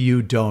maybe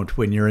you don't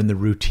when you're in the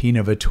routine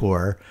of a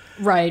tour.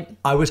 Right.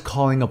 I was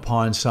calling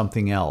upon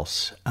something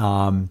else.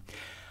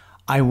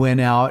 I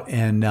went out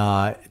and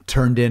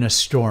turned in a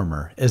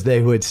stormer, as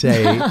they would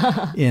say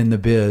in the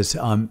biz,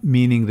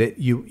 meaning that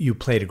you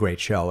played a great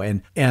show.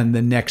 And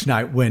the next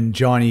night when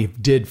Johnny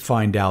did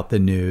find out the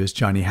news,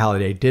 Johnny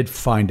Halliday did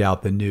find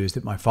out the news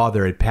that my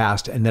father had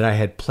passed and that I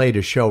had played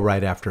a show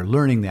right after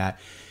learning that,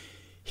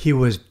 he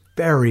was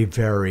very,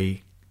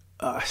 very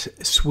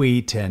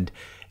sweet and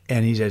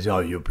he says, "Oh,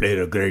 you played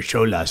a great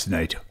show last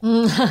night."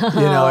 And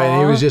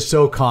he was just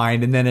so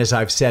kind. And then, as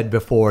I've said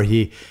before,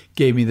 he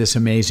gave me this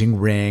amazing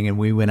ring and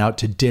we went out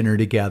to dinner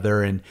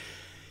together. And,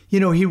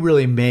 he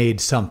really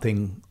made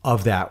something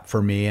of that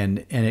for me.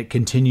 And it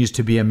continues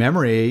to be a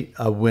memory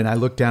when I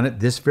look down at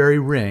this very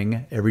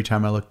ring every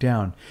time I look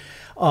down.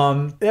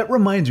 That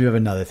reminds me of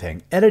another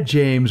thing. Etta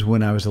James,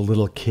 when I was a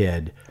little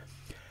kid,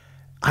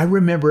 I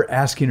remember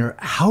asking her,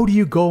 how do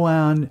you go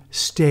on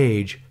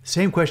stage?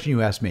 Same question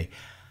you asked me.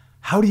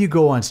 How do you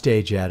go on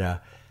stage,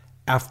 Etta,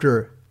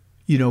 after,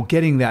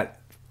 getting that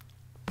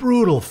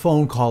brutal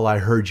phone call I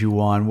heard you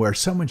on where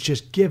someone's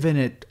just giving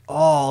it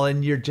all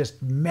and you're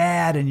just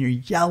mad and you're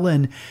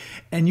yelling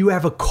and you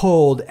have a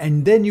cold,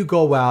 and then you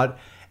go out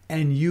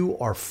and you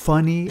are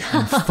funny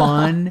and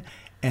fun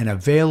and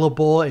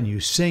available and you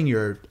sing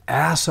your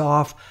ass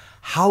off.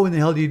 How in the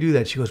hell do you do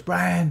that? She goes,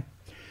 Brian,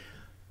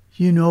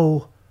 you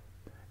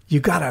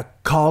got to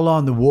call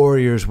on the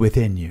warriors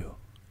within you.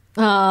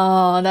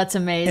 Oh, that's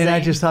amazing. And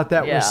I just thought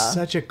that was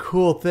such a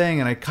cool thing.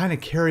 And I kind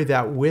of carry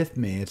that with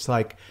me. It's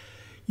like,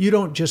 you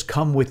don't just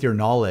come with your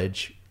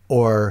knowledge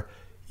or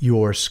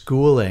your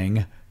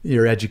schooling,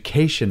 your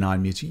education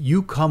on music.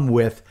 You come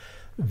with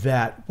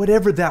that,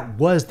 whatever that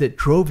was that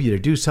drove you to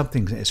do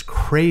something as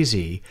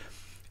crazy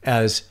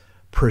as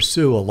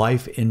pursue a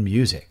life in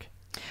music.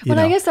 Well,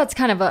 I guess that's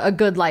kind of a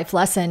good life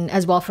lesson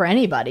as well for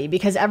anybody,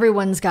 because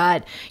everyone's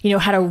got,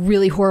 had a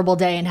really horrible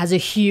day and has a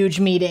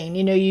huge meeting.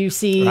 You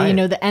see, right.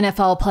 The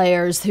NFL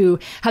players who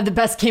have the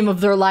best game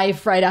of their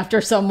life right after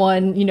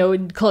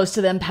someone, close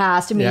to them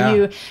passed. I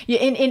mean, you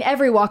in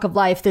every walk of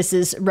life, this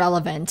is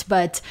relevant,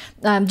 but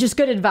just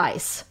good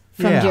advice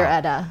from Dear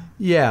Etta.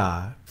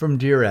 Yeah, from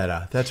Dear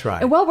Etta. That's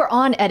right. And while we're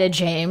on Etta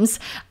James,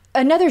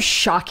 another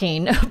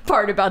shocking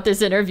part about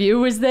this interview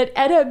was that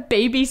Etta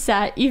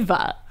babysat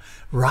Eva.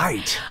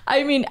 Right.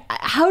 I mean,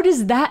 how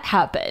does that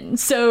happen?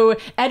 So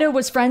Etta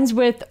was friends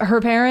with her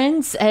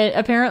parents,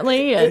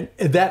 apparently.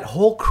 That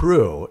whole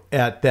crew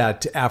at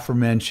that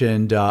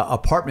aforementioned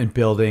apartment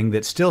building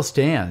that still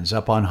stands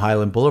up on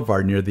Highland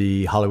Boulevard near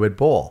the Hollywood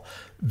Bowl,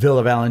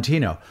 Villa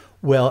Valentino.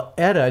 Well,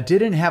 Etta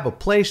didn't have a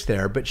place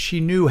there, but she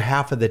knew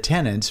half of the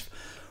tenants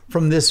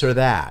from this or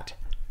that,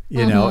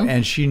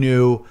 and she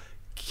knew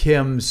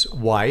Kim's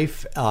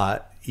wife,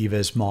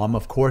 Eva's mom,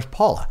 of course,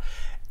 Paula.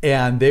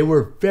 And they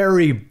were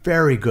very,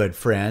 very good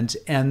friends.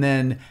 And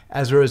then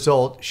as a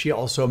result, she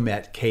also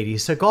met Katie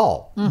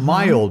Segal,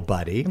 my old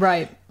buddy.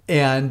 Right.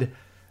 And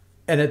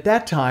at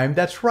that time,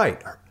 that's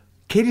right.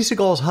 Katie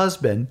Segal's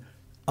husband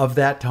of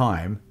that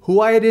time,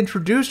 who I had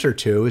introduced her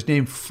to, is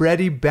named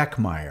Freddie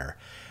Beckmeyer.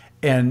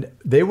 And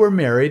they were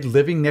married,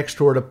 living next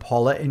door to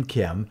Paula and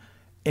Kim.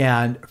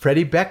 And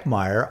Freddie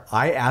Beckmeyer,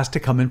 I asked to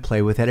come and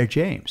play with Etta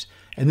James.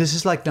 And this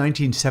is like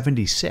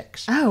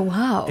 1976. Oh,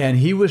 wow. And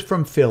he was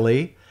from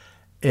Philly.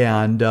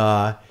 And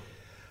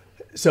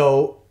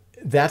so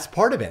that's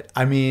part of it.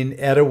 I mean,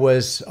 Etta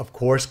was, of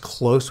course,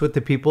 close with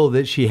the people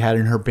that she had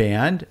in her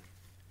band.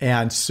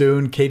 And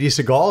soon Katie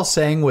Segal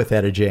sang with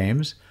Etta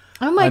James.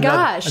 Oh, my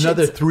gosh.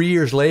 Another 3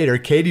 years later,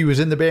 Katie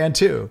was in the band,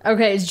 too.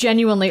 Okay, it's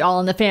genuinely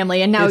all in the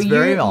family. And now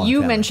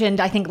you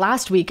mentioned, I think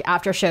last week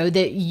after show,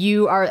 that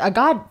you are a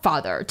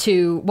godfather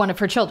to one of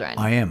her children.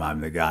 I am. I'm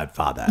the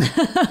godfather.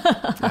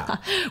 Yeah.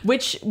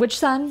 Which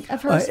son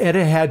of hers?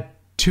 Etta had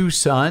two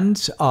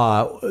sons,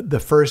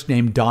 the first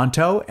named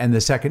Danto and the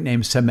second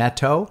named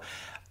Sametto.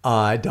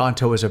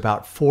 Danto was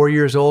about 4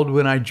 years old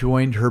when I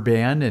joined her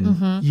band.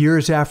 And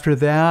years after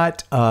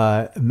that,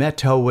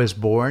 Metto was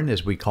born,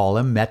 as we call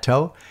him,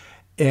 Metto.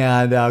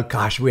 And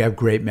gosh, we have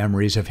great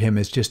memories of him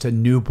as just a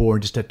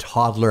newborn, just a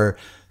toddler,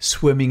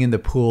 swimming in the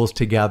pools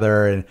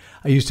together. And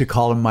I used to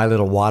call him my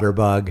little water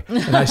bug,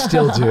 and I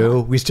still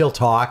do. We still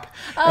talk.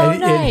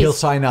 And he'll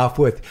sign off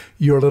with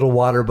your little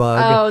water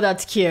bug. Oh,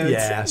 that's cute.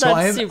 Yeah.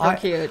 That's super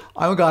cute.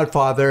 I'm a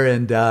godfather,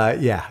 and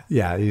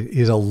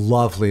he's a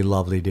lovely,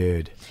 lovely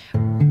dude.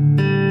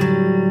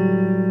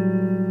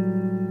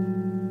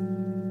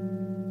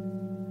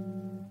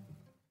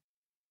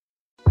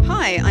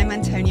 Hi, I'm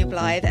Antonia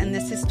Blythe, and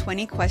this is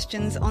 20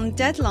 Questions on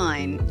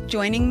Deadline.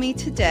 Joining me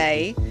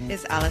today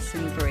is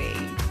Alison Brie.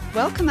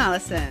 Welcome,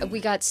 Alison.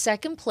 We got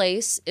second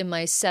place in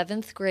my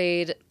 7th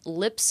grade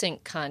lip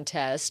sync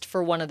contest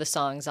for one of the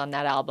songs on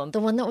that album.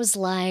 The one that was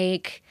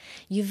like,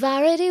 "You've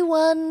already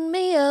won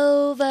me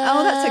over."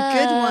 Oh, that's a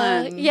good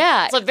one.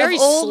 Yeah. It's like very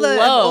slow. Of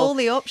all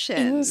the options.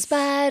 In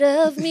spite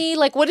of me.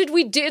 Like, what did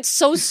we do? It's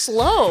so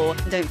slow.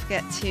 Don't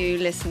forget to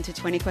listen to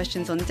 20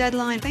 Questions on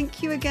Deadline.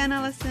 Thank you again,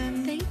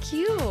 Alison. Thank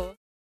you.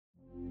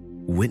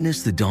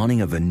 Witness the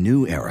dawning of a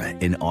new era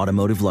in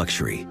automotive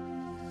luxury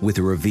with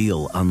a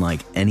reveal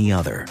unlike any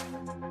other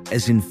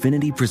as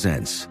Infiniti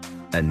presents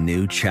a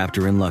new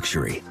chapter in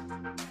luxury,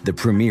 the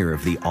premiere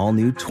of the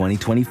all-new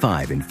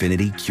 2025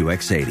 Infiniti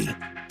QX80.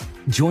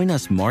 Join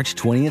us March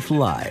 20th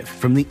live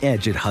from the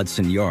Edge at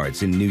Hudson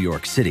Yards in New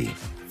York City,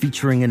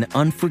 featuring an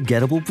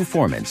unforgettable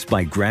performance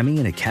by Grammy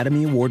and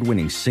Academy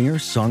Award-winning singer,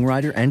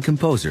 songwriter, and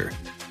composer,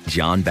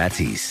 Jon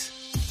Batiste.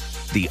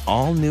 The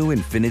all-new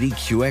Infiniti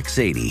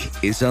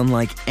QX80 is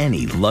unlike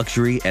any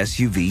luxury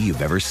SUV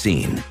you've ever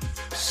seen.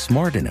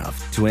 Smart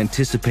enough to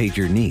anticipate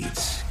your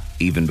needs,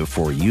 even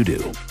before you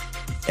do.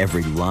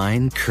 Every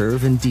line,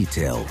 curve, and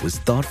detail was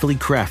thoughtfully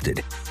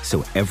crafted,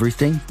 so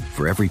everything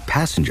for every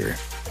passenger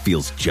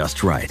feels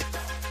just right.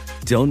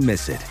 Don't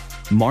miss it.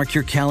 Mark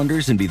your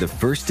calendars and be the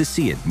first to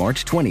see it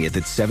March 20th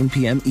at 7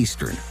 p.m.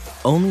 Eastern,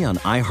 only on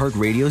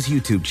iHeartRadio's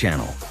YouTube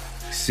channel.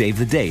 Save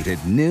the date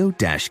at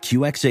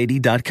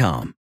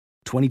new-QX80.com.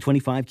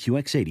 2025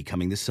 QX80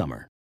 coming this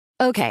summer.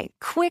 Okay,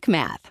 quick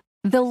math.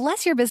 The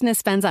less your business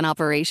spends on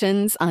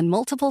operations, on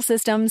multiple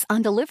systems,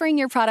 on delivering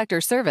your product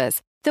or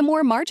service, the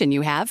more margin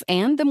you have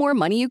and the more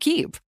money you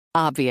keep.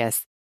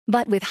 Obvious.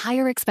 But with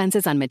higher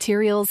expenses on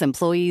materials,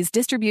 employees,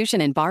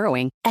 distribution, and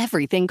borrowing,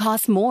 everything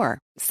costs more.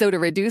 So to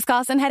reduce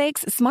costs and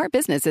headaches, smart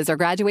businesses are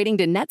graduating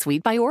to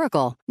NetSuite by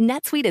Oracle.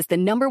 NetSuite is the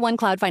 #1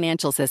 cloud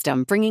financial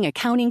system, bringing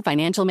accounting,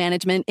 financial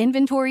management,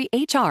 inventory,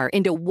 HR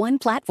into one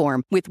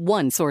platform with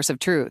one source of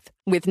truth.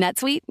 With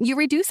NetSuite, you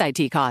reduce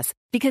IT costs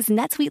because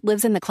NetSuite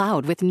lives in the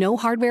cloud with no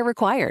hardware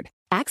required,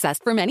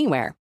 accessed from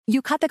anywhere.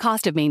 You cut the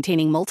cost of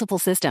maintaining multiple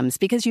systems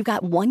because you've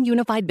got one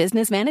unified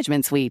business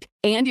management suite.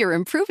 And you're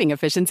improving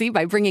efficiency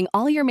by bringing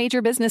all your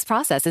major business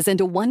processes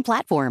into one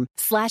platform,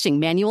 slashing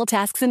manual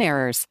tasks and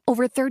errors.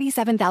 Over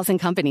 37,000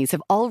 companies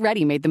have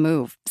already made the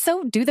move.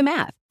 So do the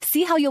math.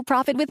 See how you'll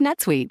profit with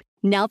NetSuite.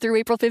 Now through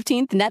April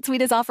 15th,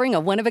 NetSuite is offering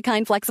a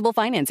one-of-a-kind flexible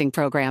financing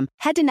program.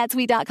 Head to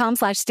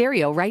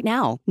netsuite.com/stereo right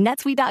now.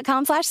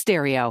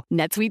 netsuite.com/stereo.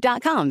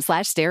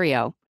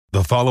 netsuite.com/stereo.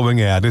 The following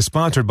ad is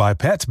sponsored by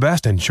Pets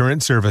Best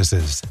Insurance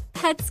Services.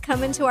 Pets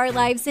come into our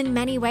lives in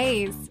many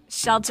ways.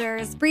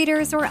 Shelters,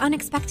 breeders, or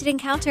unexpected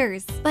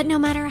encounters. But no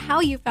matter how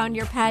you found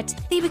your pet,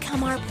 they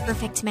become our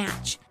perfect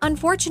match.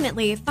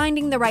 Unfortunately,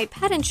 finding the right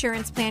pet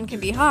insurance plan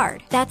can be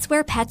hard. That's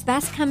where Pets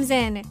Best comes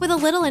in. With a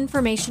little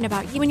information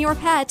about you and your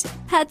pet,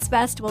 Pets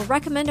Best will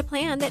recommend a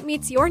plan that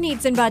meets your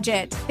needs and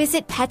budget.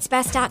 Visit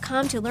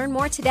PetsBest.com to learn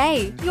more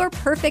today. Your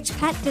perfect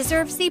pet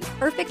deserves the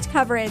perfect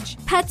coverage.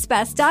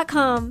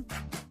 PetsBest.com.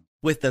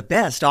 With the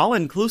best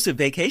all-inclusive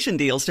vacation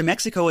deals to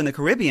Mexico and the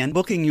Caribbean,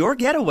 booking your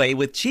getaway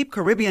with Cheap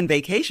Caribbean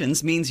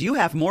Vacations means you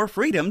have more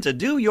freedom to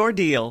do your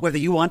deal. Whether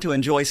you want to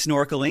enjoy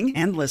snorkeling,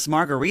 endless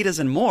margaritas,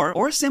 and more,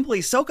 or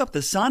simply soak up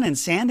the sun and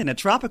sand in a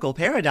tropical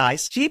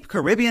paradise, Cheap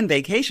Caribbean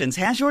Vacations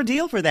has your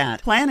deal for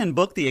that. Plan and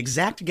book the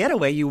exact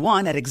getaway you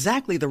want at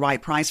exactly the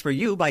right price for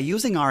you by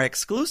using our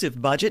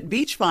exclusive budget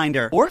Beach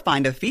Finder, or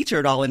find a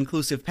featured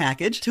all-inclusive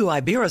package to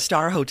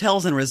Iberostar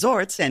Hotels and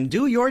Resorts and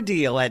do your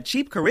deal at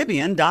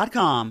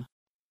cheapcaribbean.com.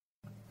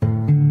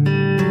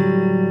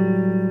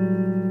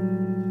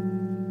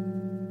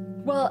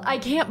 Well, I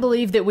can't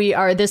believe that we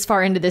are this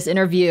far into this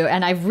interview,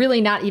 and I've really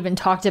not even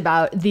talked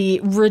about the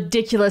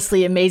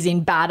ridiculously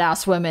amazing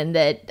badass women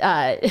that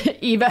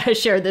Eva has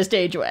shared the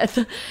stage with.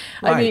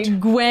 Right. I mean,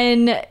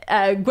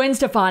 Gwen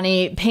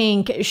Stefani,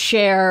 Pink,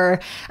 Cher.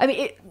 I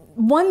mean,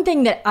 one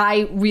thing that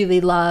I really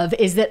love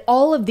is that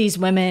all of these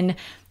women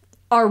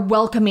are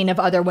welcoming of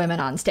other women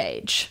on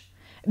stage.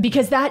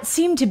 Because that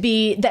seems to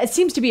be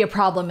a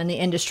problem in the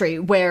industry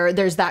where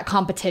there's that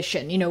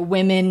competition, you know,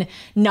 women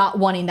not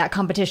wanting that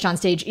competition on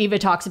stage. Eva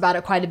talks about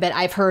it quite a bit.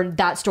 I've heard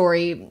that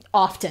story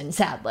often,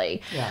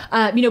 sadly.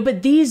 Yeah.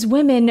 But these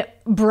women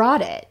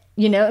brought it.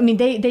 You know, I mean,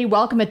 they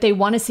welcome it. They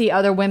want to see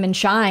other women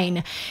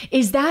shine.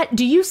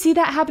 Do you see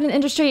that happen in the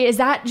industry? Is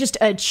that just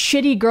a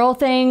shitty girl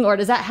thing, or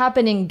does that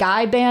happen in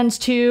guy bands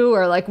too?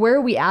 Or like, where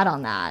are we at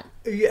on that?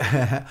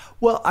 Yeah.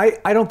 Well,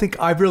 I don't think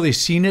I've really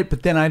seen it,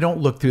 but then I don't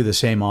look through the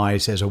same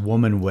eyes as a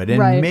woman would.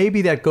 And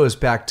maybe that goes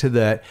back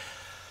to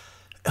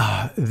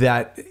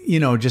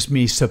just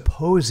me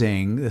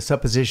supposing the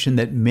supposition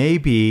that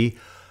maybe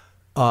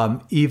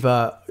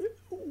Eva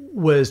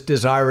was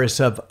desirous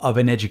of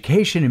an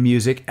education in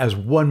music as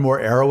one more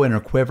arrow in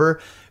her quiver.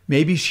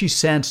 Maybe she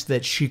sensed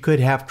that she could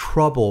have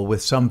trouble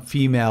with some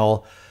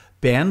female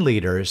band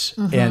leaders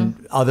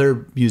and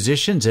other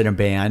musicians in a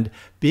band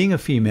being a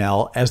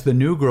female as the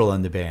new girl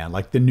in the band,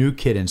 like the new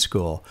kid in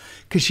school,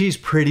 because she's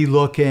pretty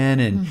looking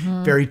and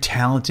very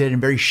talented and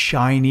very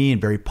shiny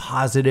and very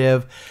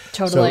positive.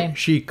 Totally. So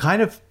she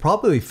kind of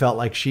probably felt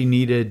like she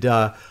needed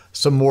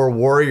some more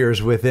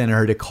warriors within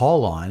her to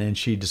call on, and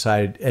she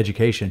decided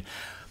education.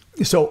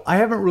 So I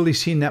haven't really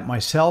seen that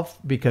myself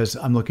because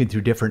I'm looking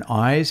through different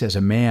eyes as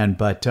a man,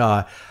 but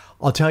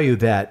I'll tell you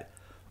that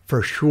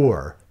for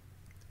sure,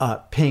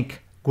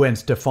 Pink, Gwen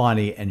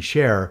Stefani, and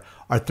Cher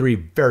are three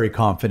very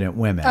confident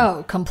women.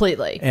 Oh,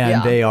 completely.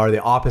 And they are the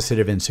opposite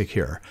of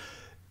insecure.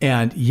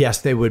 And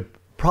yes, they would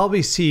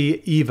probably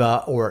see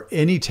Eva or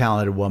any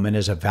talented woman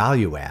as a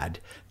value add,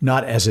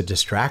 not as a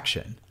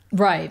distraction.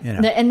 Right. You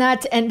know? And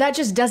that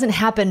just doesn't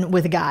happen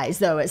with guys,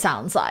 though, it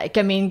sounds like.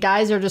 I mean,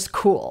 guys are just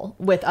cool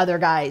with other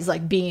guys,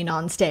 like being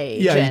on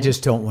stage. Yeah, you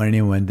just don't want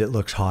anyone that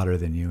looks hotter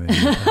than you.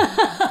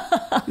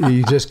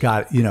 You just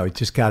got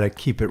to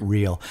keep it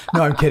real.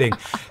 No, I'm kidding.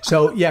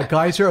 So yeah,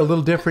 guys are a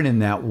little different in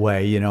that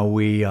way. You know,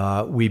 we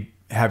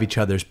have each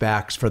other's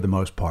backs for the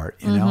most part,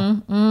 you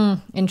know?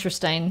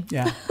 Interesting.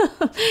 Yeah.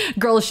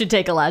 Girls should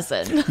take a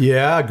lesson.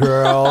 Yeah,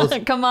 girls.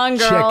 Come on,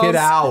 girls. Check it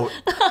out.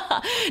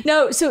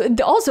 No, so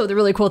also the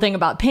really cool thing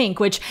about Pink,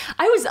 which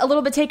I was a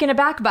little bit taken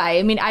aback by.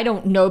 I mean, I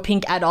don't know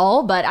Pink at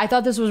all, but I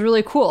thought this was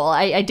really cool.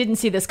 I didn't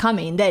see this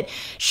coming, that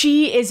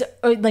she is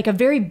like a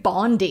very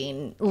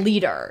bonding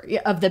leader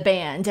of the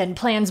band and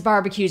plans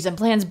barbecues and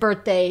plans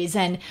birthdays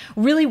and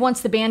really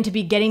wants the band to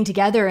be getting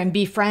together and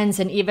be friends.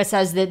 And Eva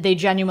says that they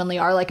genuinely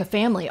are like a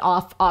family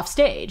off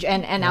stage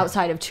and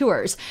outside of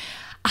tours.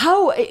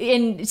 How,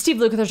 and Steve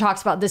Lukather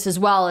talks about this as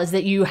well, is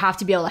that you have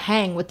to be able to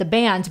hang with the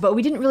band, but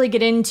we didn't really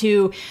get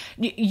into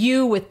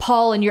you with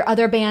Paul and your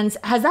other bands.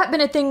 Has that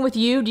been a thing with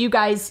you? Do you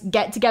guys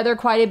get together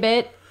quite a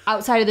bit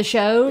outside of the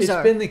shows?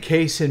 It's been the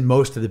case in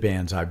most of the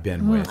bands I've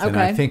been with. Okay. And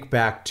I think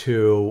back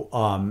to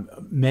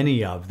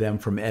many of them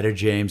from Etta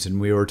James, and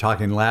we were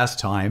talking last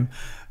time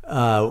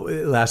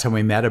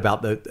we met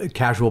about the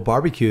casual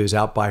barbecues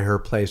out by her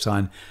place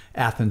on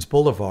Athens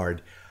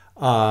Boulevard.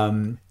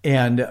 And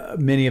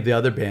many of the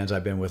other bands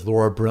I've been with,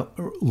 Laura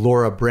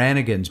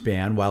Branigan's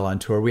band, while on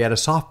tour, we had a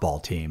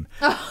softball team.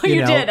 Oh,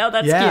 you did? Oh,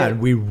 that's cute. Yeah, and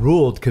we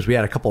ruled because we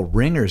had a couple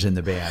ringers in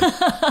the band.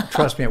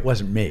 Trust me, it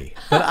wasn't me.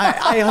 But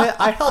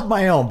I held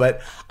my own,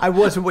 but I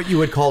wasn't what you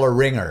would call a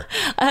ringer.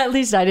 At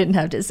least I didn't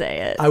have to say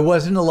it. I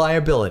wasn't a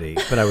liability,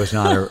 but I was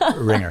not a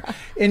ringer.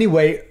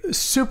 Anyway,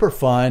 super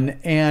fun.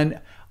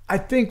 And I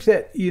think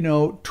that,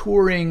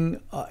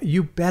 touring,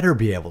 you better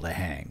be able to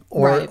hang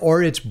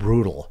or it's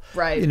brutal.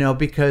 Right.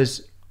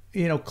 Because,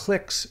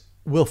 cliques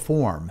will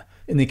form.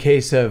 In the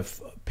case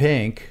of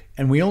Pink,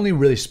 and we only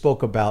really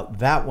spoke about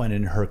that one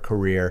in her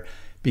career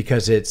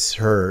because it's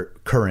her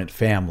current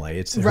family.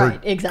 It's her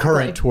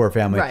current tour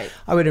family. Right.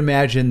 I would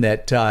imagine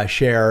that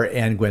Cher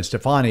and Gwen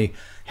Stefani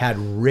had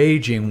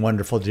raging,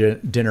 wonderful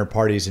dinner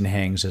parties and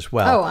hangs as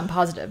well. Oh, I'm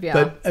positive,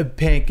 yeah. But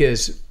Pink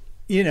is,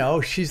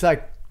 she's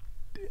like,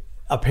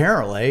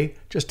 apparently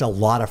just a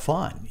lot of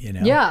fun,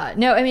 Yeah,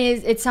 no, I mean,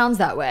 it sounds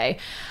that way.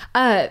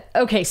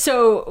 Okay,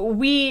 so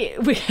we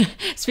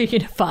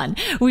speaking of fun,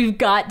 we've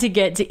got to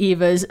get to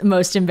Eva's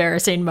most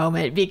embarrassing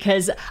moment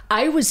because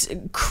I was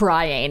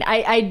crying.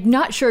 I'm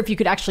not sure if you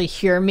could actually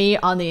hear me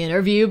on the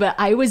interview, but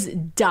I was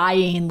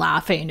dying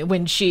laughing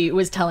when she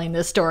was telling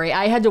this story.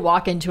 I had to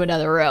walk into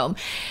another room.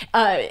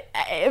 But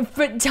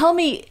tell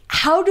me,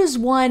 how does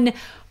one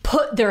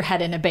put their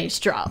head in a bass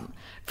drum?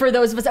 For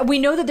those of us, we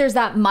know that there's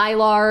that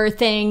Mylar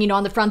thing,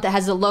 on the front that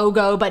has a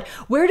logo, but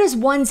where does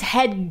one's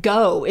head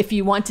go if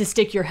you want to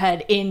stick your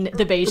head in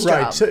the bass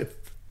drum? Right. So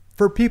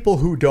for people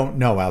who don't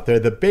know out there,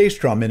 the bass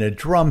drum in a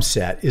drum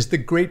set is the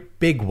great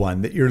big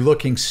one that you're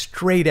looking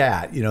straight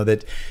at,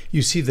 that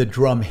you see the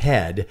drum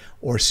head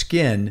or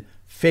skin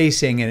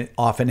facing, and it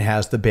often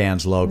has the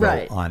band's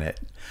logo on it.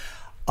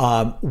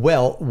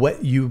 Well,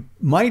 what you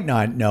might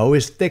not know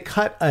is they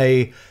cut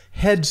a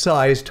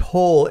head-sized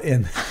hole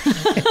in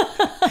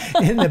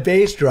the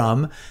bass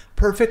drum,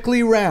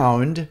 perfectly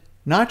round,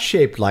 not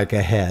shaped like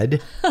a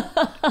head,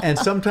 and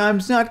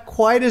sometimes not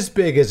quite as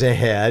big as a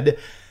head,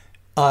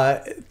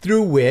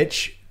 through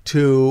which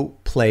to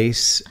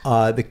place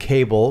the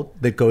cable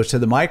that goes to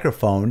the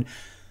microphone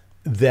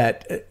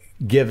that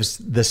gives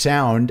the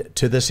sound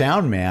to the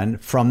sound man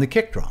from the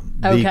kick drum,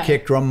 the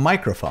kick drum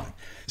microphone.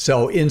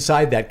 So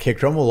inside that kick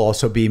drum will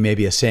also be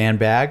maybe a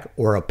sandbag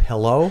or a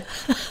pillow,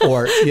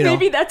 or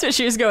maybe that's what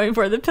she was going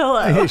for, the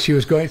pillow. She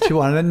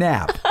wanted a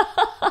nap.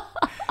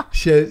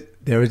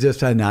 There was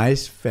just a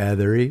nice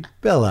feathery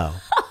pillow.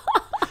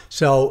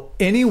 So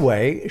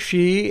anyway,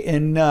 she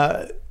in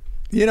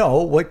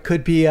what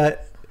could be a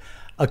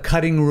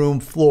cutting room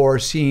floor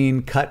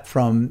scene cut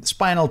from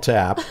Spinal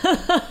Tap,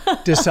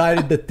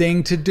 decided the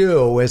thing to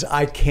do is,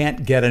 I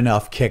can't get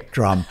enough kick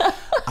drum.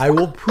 I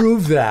will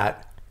prove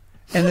that.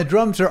 And the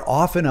drums are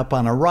often up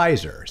on a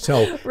riser.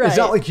 So it's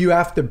not like you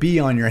have to be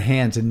on your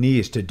hands and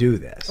knees to do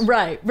this.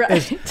 Right.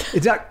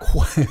 It's not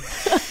quite...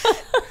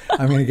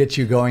 I'm going to get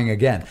you going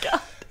again.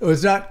 It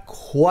was not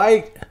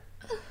quite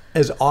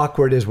as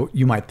awkward as what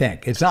you might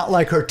think. It's not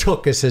like her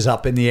tuchus is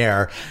up in the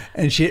air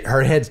and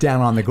her head's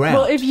down on the ground.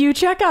 Well, if you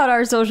check out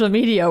our social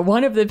media,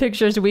 one of the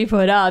pictures we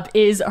put up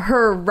is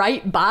her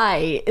right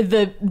by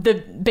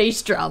the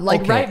bass drum,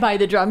 right by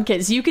the drum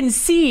kit. So you can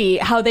see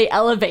how they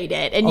elevate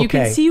it, and you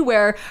can see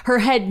where her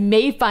head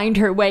may find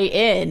her way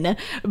in,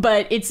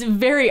 but it's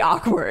very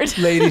awkward.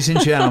 Ladies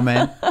and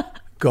gentlemen,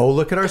 go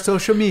look at our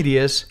social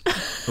medias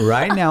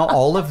right now,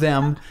 all of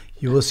them.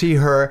 You will see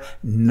her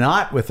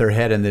not with her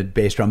head in the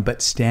bass drum,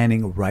 but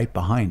standing right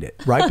behind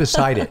it, right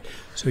beside it.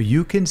 So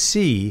you can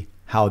see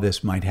how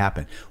this might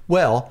happen.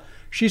 Well,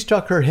 she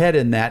stuck her head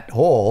in that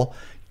hole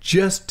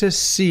just to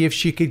see if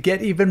she could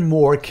get even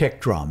more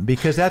kick drum,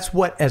 because that's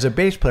what, as a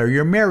bass player,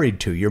 you're married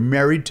to. You're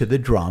married to the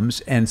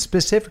drums, and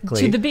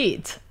specifically... to the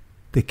beat.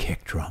 The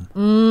kick drum.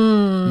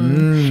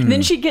 And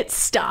then she gets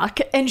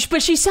stuck,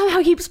 but she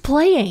somehow keeps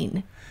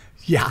playing.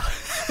 Yeah.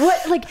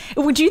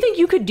 Would you think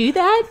you could do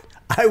that?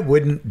 I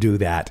wouldn't do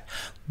that.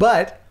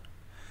 But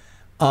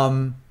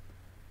you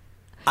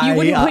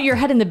wouldn't put your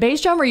head in the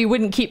bass drum, or you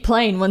wouldn't keep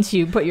playing once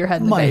you put your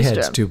head in the bass drum?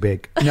 My head's too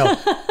big. No,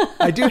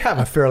 I do have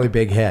a fairly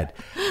big head.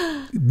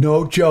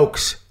 No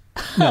jokes.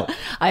 No.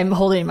 I'm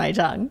holding my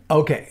tongue.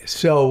 Okay.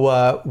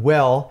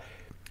 So,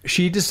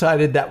 she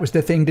decided that was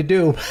the thing to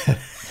do.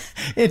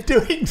 In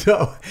doing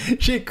so,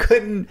 she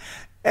couldn't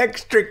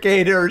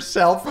extricate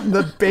herself from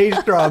the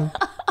bass drum.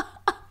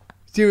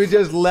 She was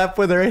just left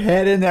with her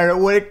head in there. It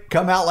would have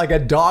come out like a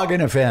dog in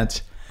a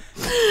fence.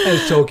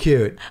 That's so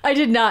cute. I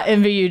did not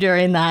envy you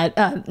during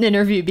that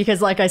interview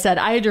because, like I said,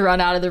 I had to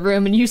run out of the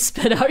room and you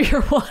spit out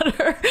your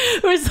water.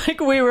 It was like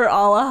we were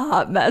all a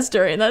hot mess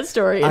during that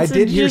story. I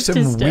did hear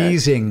some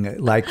wheezing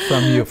like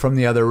from you from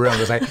the other room. It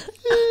was like...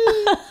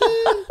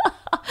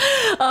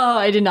 Oh,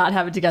 I did not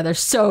have it together.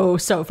 So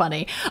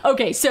funny.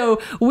 Okay,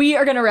 so we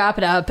are going to wrap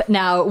it up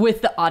now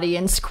with the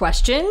audience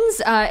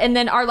questions and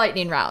then our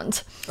lightning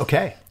round.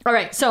 Okay. All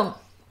right, so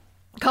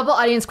a couple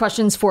audience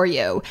questions for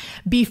you.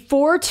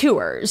 Before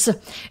tours,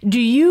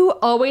 do you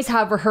always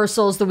have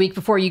rehearsals the week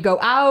before you go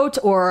out,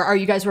 or are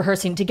you guys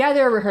rehearsing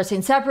together,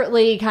 rehearsing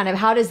separately? Kind of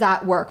how does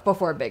that work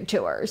before big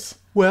tours?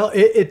 Well,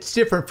 it's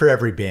different for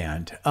every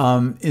band.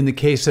 In the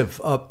case of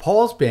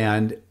Paul's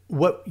band,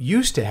 what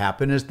used to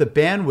happen is the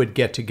band would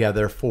get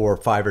together for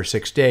 5 or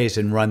 6 days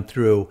and run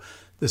through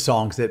the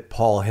songs that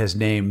Paul has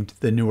named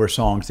the newer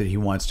songs that he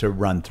wants to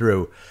run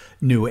through,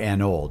 new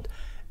and old,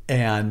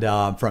 and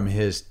from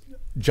his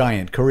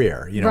giant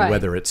career, Right.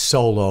 whether it's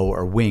solo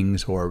or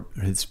Wings or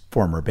his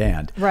former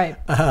band, right?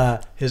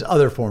 His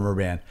other former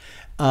band,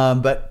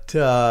 and then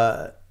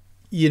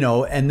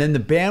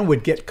the band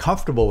would get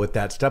comfortable with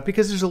that stuff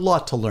because there's a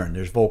lot to learn.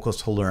 There's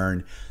vocals to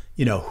learn,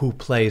 who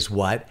plays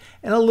what,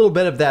 and a little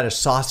bit of that is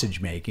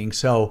sausage making.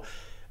 So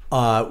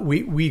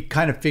we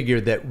kind of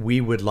figured that we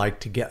would like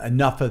to get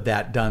enough of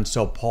that done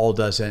so Paul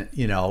doesn't,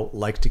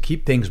 like to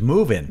keep things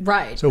moving.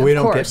 Right. So we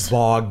don't get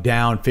bogged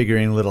down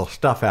figuring little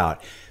stuff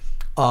out.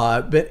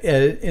 But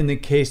in the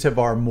case of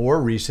our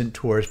more recent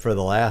tours for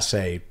the last,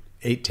 say,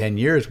 8-10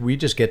 years, we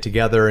just get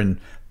together and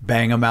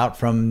bang them out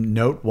from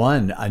note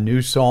one, a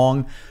new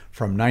song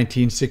from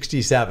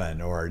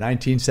 1967 or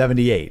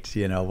 1978,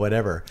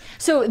 whatever.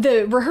 So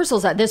the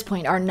rehearsals at this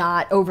point are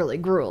not overly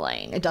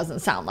grueling, it doesn't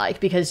sound like,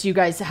 because you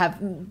guys have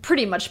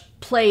pretty much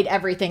played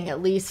everything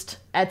at least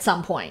at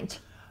some point.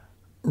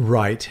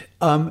 Right.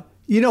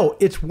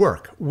 It's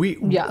work.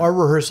 Our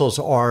rehearsals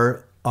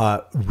are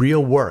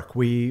real work.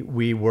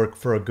 We work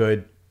for a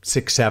good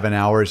 6-7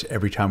 hours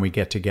every time we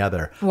get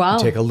together. Wow.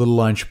 We take a little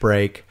lunch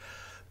break.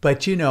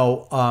 But,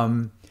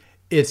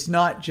 it's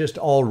not just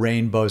all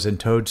rainbows and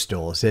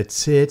toadstools.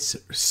 It's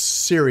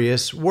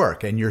serious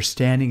work, and you're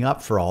standing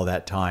up for all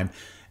that time,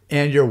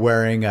 and you're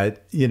wearing a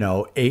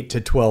 8 to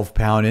 12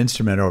 pound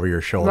instrument over your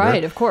shoulder,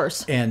 right? Of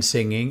course, and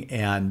singing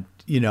and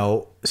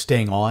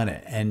staying on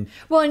it, and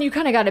you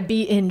kind of got to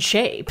be in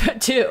shape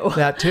too.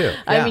 That too.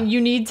 Yeah. I mean, you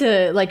need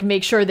to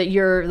make sure that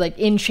you're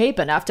in shape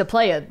enough to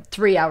play a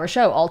 3-hour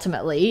show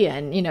ultimately,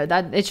 and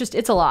that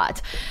it's a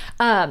lot.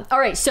 All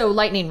right, so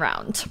lightning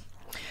round.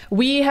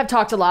 We have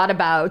talked a lot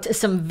about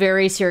some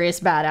very serious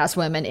badass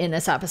women in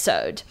this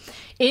episode.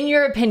 In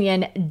your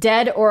opinion,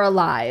 dead or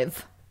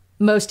alive,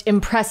 most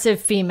impressive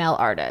female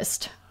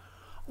artist?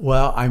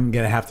 Well, I'm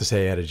going to have to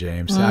say Etta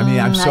James. I mean,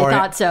 I'm sorry. I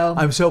thought so.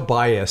 I'm so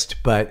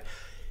biased, but,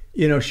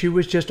 she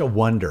was just a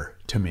wonder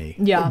to me.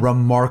 Yeah.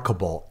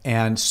 Remarkable.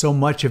 And so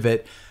much of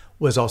it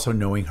was also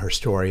knowing her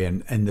story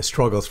and the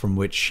struggles from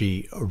which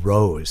she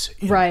arose.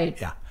 Right.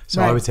 Yeah. So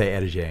right. I would say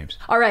Etta James.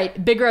 All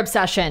right. Bigger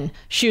obsession,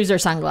 shoes or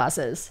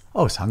sunglasses?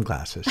 Oh,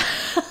 sunglasses.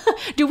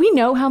 Do we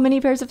know how many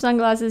pairs of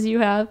sunglasses you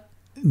have?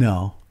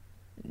 No.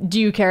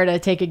 Do you care to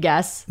take a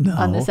guess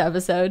on this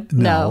episode?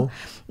 No.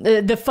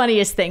 The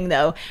funniest thing,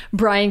 though,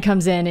 Brian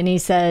comes in and he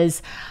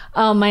says,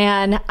 "Oh,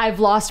 man, I've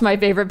lost my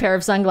favorite pair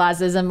of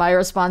sunglasses." And my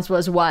response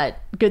was, "What?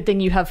 Good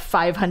thing you have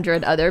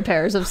 500 other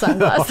pairs of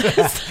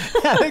sunglasses."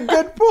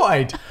 Good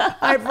point.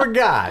 I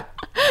forgot.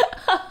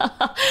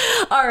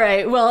 All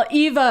right. Well,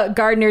 Eva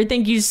Gardner,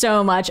 thank you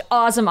so much.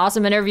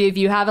 Awesome interview. If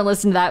you haven't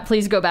listened to that,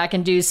 please go back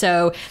and do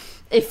so.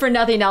 If for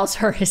nothing else,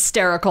 her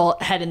hysterical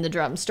head in the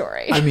drum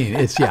story. I mean,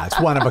 it's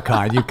one of a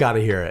kind. You've got to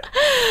hear it.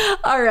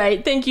 All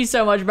right. Thank you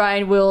so much,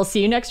 Brian. We'll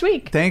see you next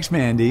week. Thanks,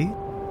 Mandy.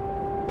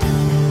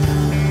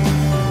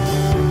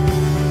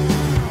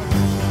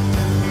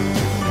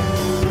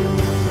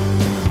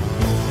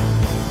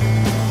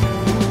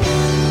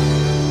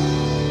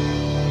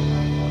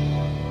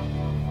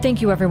 Thank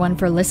you, everyone,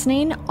 for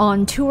listening.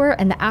 On Tour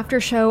and the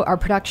After Show are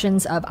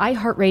productions of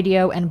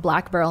iHeartRadio and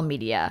Black Barrel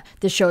Media.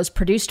 The show is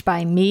produced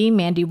by me,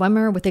 Mandy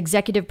Wimmer, with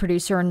executive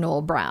producer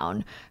Noel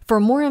Brown. For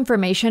more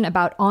information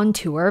about On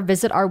Tour,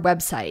 visit our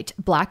website,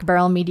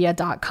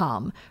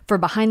 blackbarrelmedia.com. For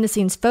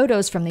behind-the-scenes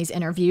photos from these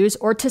interviews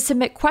or to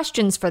submit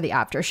questions for the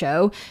After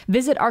Show,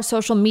 visit our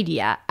social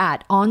media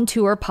at On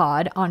Tour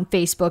Pod on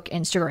Facebook,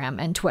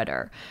 Instagram, and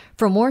Twitter.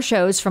 For more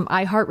shows from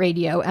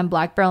iHeartRadio and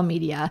Black Barrel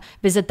Media,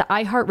 visit the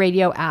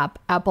iHeartRadio app,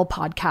 Apple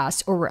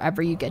Podcasts, or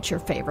wherever you get your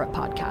favorite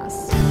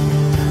podcasts.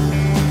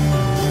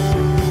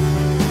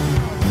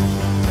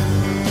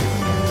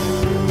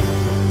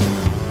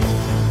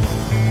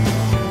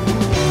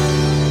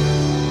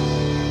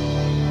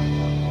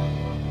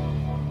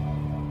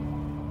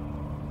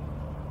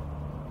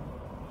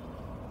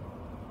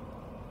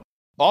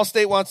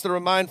 Allstate wants to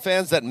remind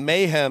fans that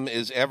mayhem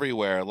is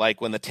everywhere, like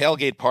when the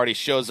tailgate party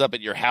shows up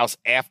at your house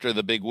after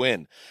the big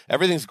win.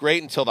 Everything's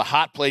great until the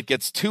hot plate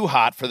gets too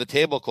hot for the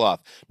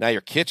tablecloth. Now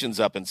your kitchen's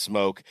up in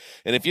smoke.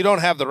 And if you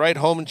don't have the right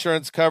home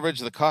insurance coverage,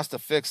 the cost to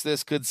fix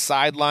this could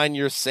sideline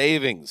your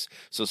savings.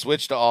 So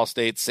switch to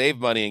Allstate, save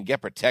money, and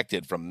get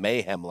protected from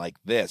mayhem like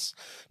this.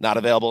 Not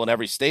available in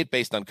every state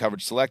based on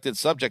coverage selected,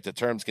 subject to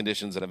terms,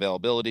 conditions, and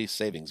availability.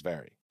 Savings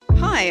vary.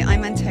 Hi,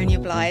 I'm Antonia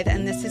Blythe,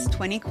 and this is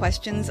 20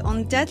 Questions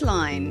on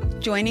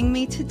Deadline. Joining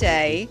me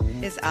today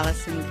is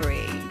Alison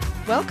Brie.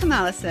 Welcome,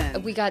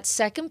 Alison. We got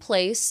second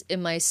place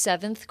in my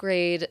 7th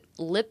grade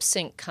lip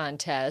sync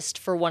contest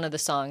for one of the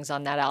songs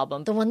on that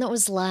album. The one that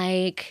was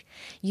like,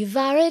 "You've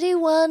already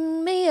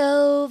won me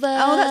over."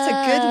 Oh, that's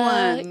a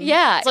good one.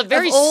 Yeah. It's a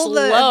very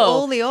slow. Of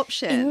all the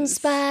options. In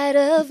spite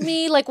of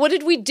me. Like, what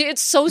did we do?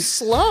 It's so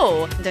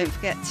slow. Don't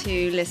forget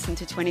to listen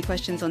to 20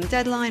 Questions on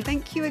Deadline.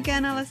 Thank you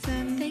again,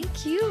 Alison.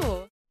 Thank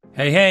you.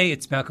 Hey,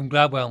 it's Malcolm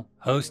Gladwell,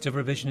 host of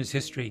Revisionist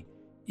History.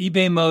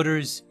 eBay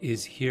Motors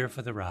is here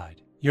for the ride.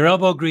 Your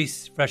elbow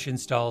grease, fresh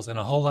installs, and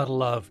a whole lot of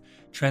love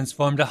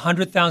transformed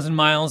 100,000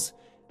 miles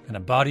and a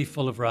body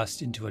full of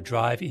rust into a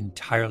drive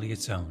entirely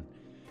its own.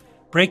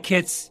 Brake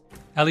kits,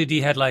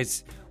 LED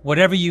headlights,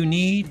 whatever you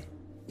need,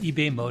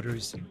 eBay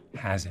Motors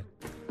has it.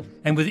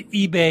 And with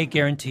eBay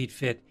Guaranteed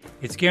Fit,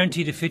 it's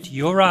guaranteed to fit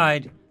your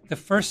ride the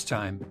first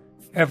time,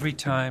 every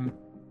time,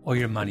 or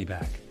your money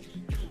back.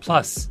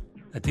 Plus,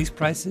 at these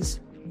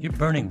prices, you're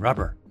burning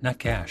rubber, not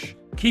cash.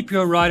 Keep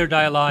your ride or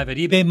die alive at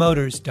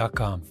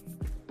ebaymotors.com.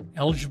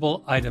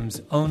 Eligible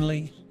items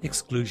only.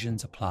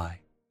 Exclusions apply.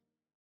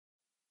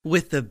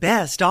 With the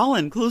best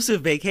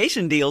all-inclusive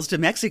vacation deals to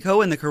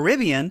Mexico and the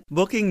Caribbean,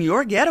 booking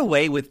your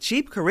getaway with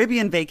Cheap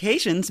Caribbean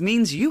Vacations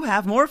means you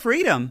have more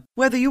freedom.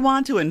 Whether you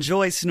want to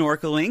enjoy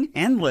snorkeling,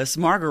 endless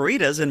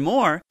margaritas, and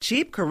more,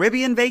 Cheap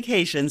Caribbean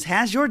Vacations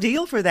has your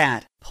deal for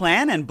that.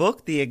 Plan and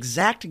book the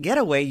exact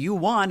getaway you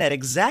want at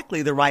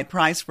exactly the right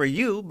price for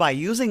you by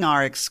using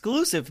our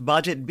exclusive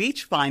budget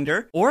beach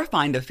finder, or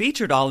find a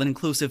featured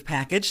all-inclusive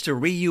package to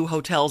Riu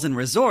Hotels and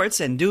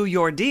Resorts and do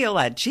your deal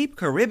at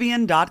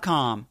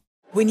cheapcaribbean.com.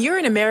 When you're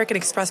an American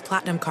Express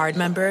Platinum Card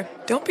member,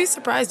 don't be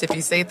surprised if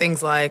you say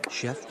things like,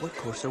 "Chef, what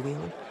course are we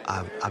on?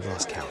 I've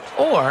lost count."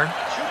 Or,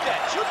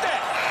 Shoot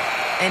that!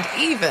 And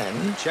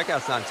even,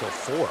 checkout's not until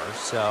 4,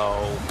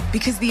 so...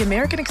 Because the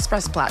American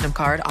Express Platinum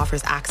Card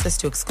offers access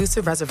to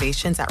exclusive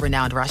reservations at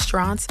renowned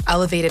restaurants,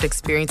 elevated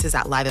experiences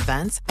at live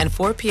events, and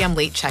 4 p.m.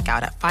 late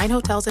checkout at fine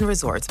hotels and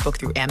resorts booked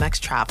through Amex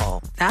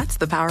Travel. That's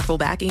the powerful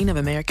backing of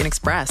American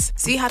Express.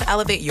 See how to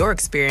elevate your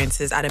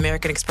experiences at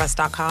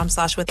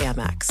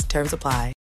americanexpress.com/withAmex. Terms apply.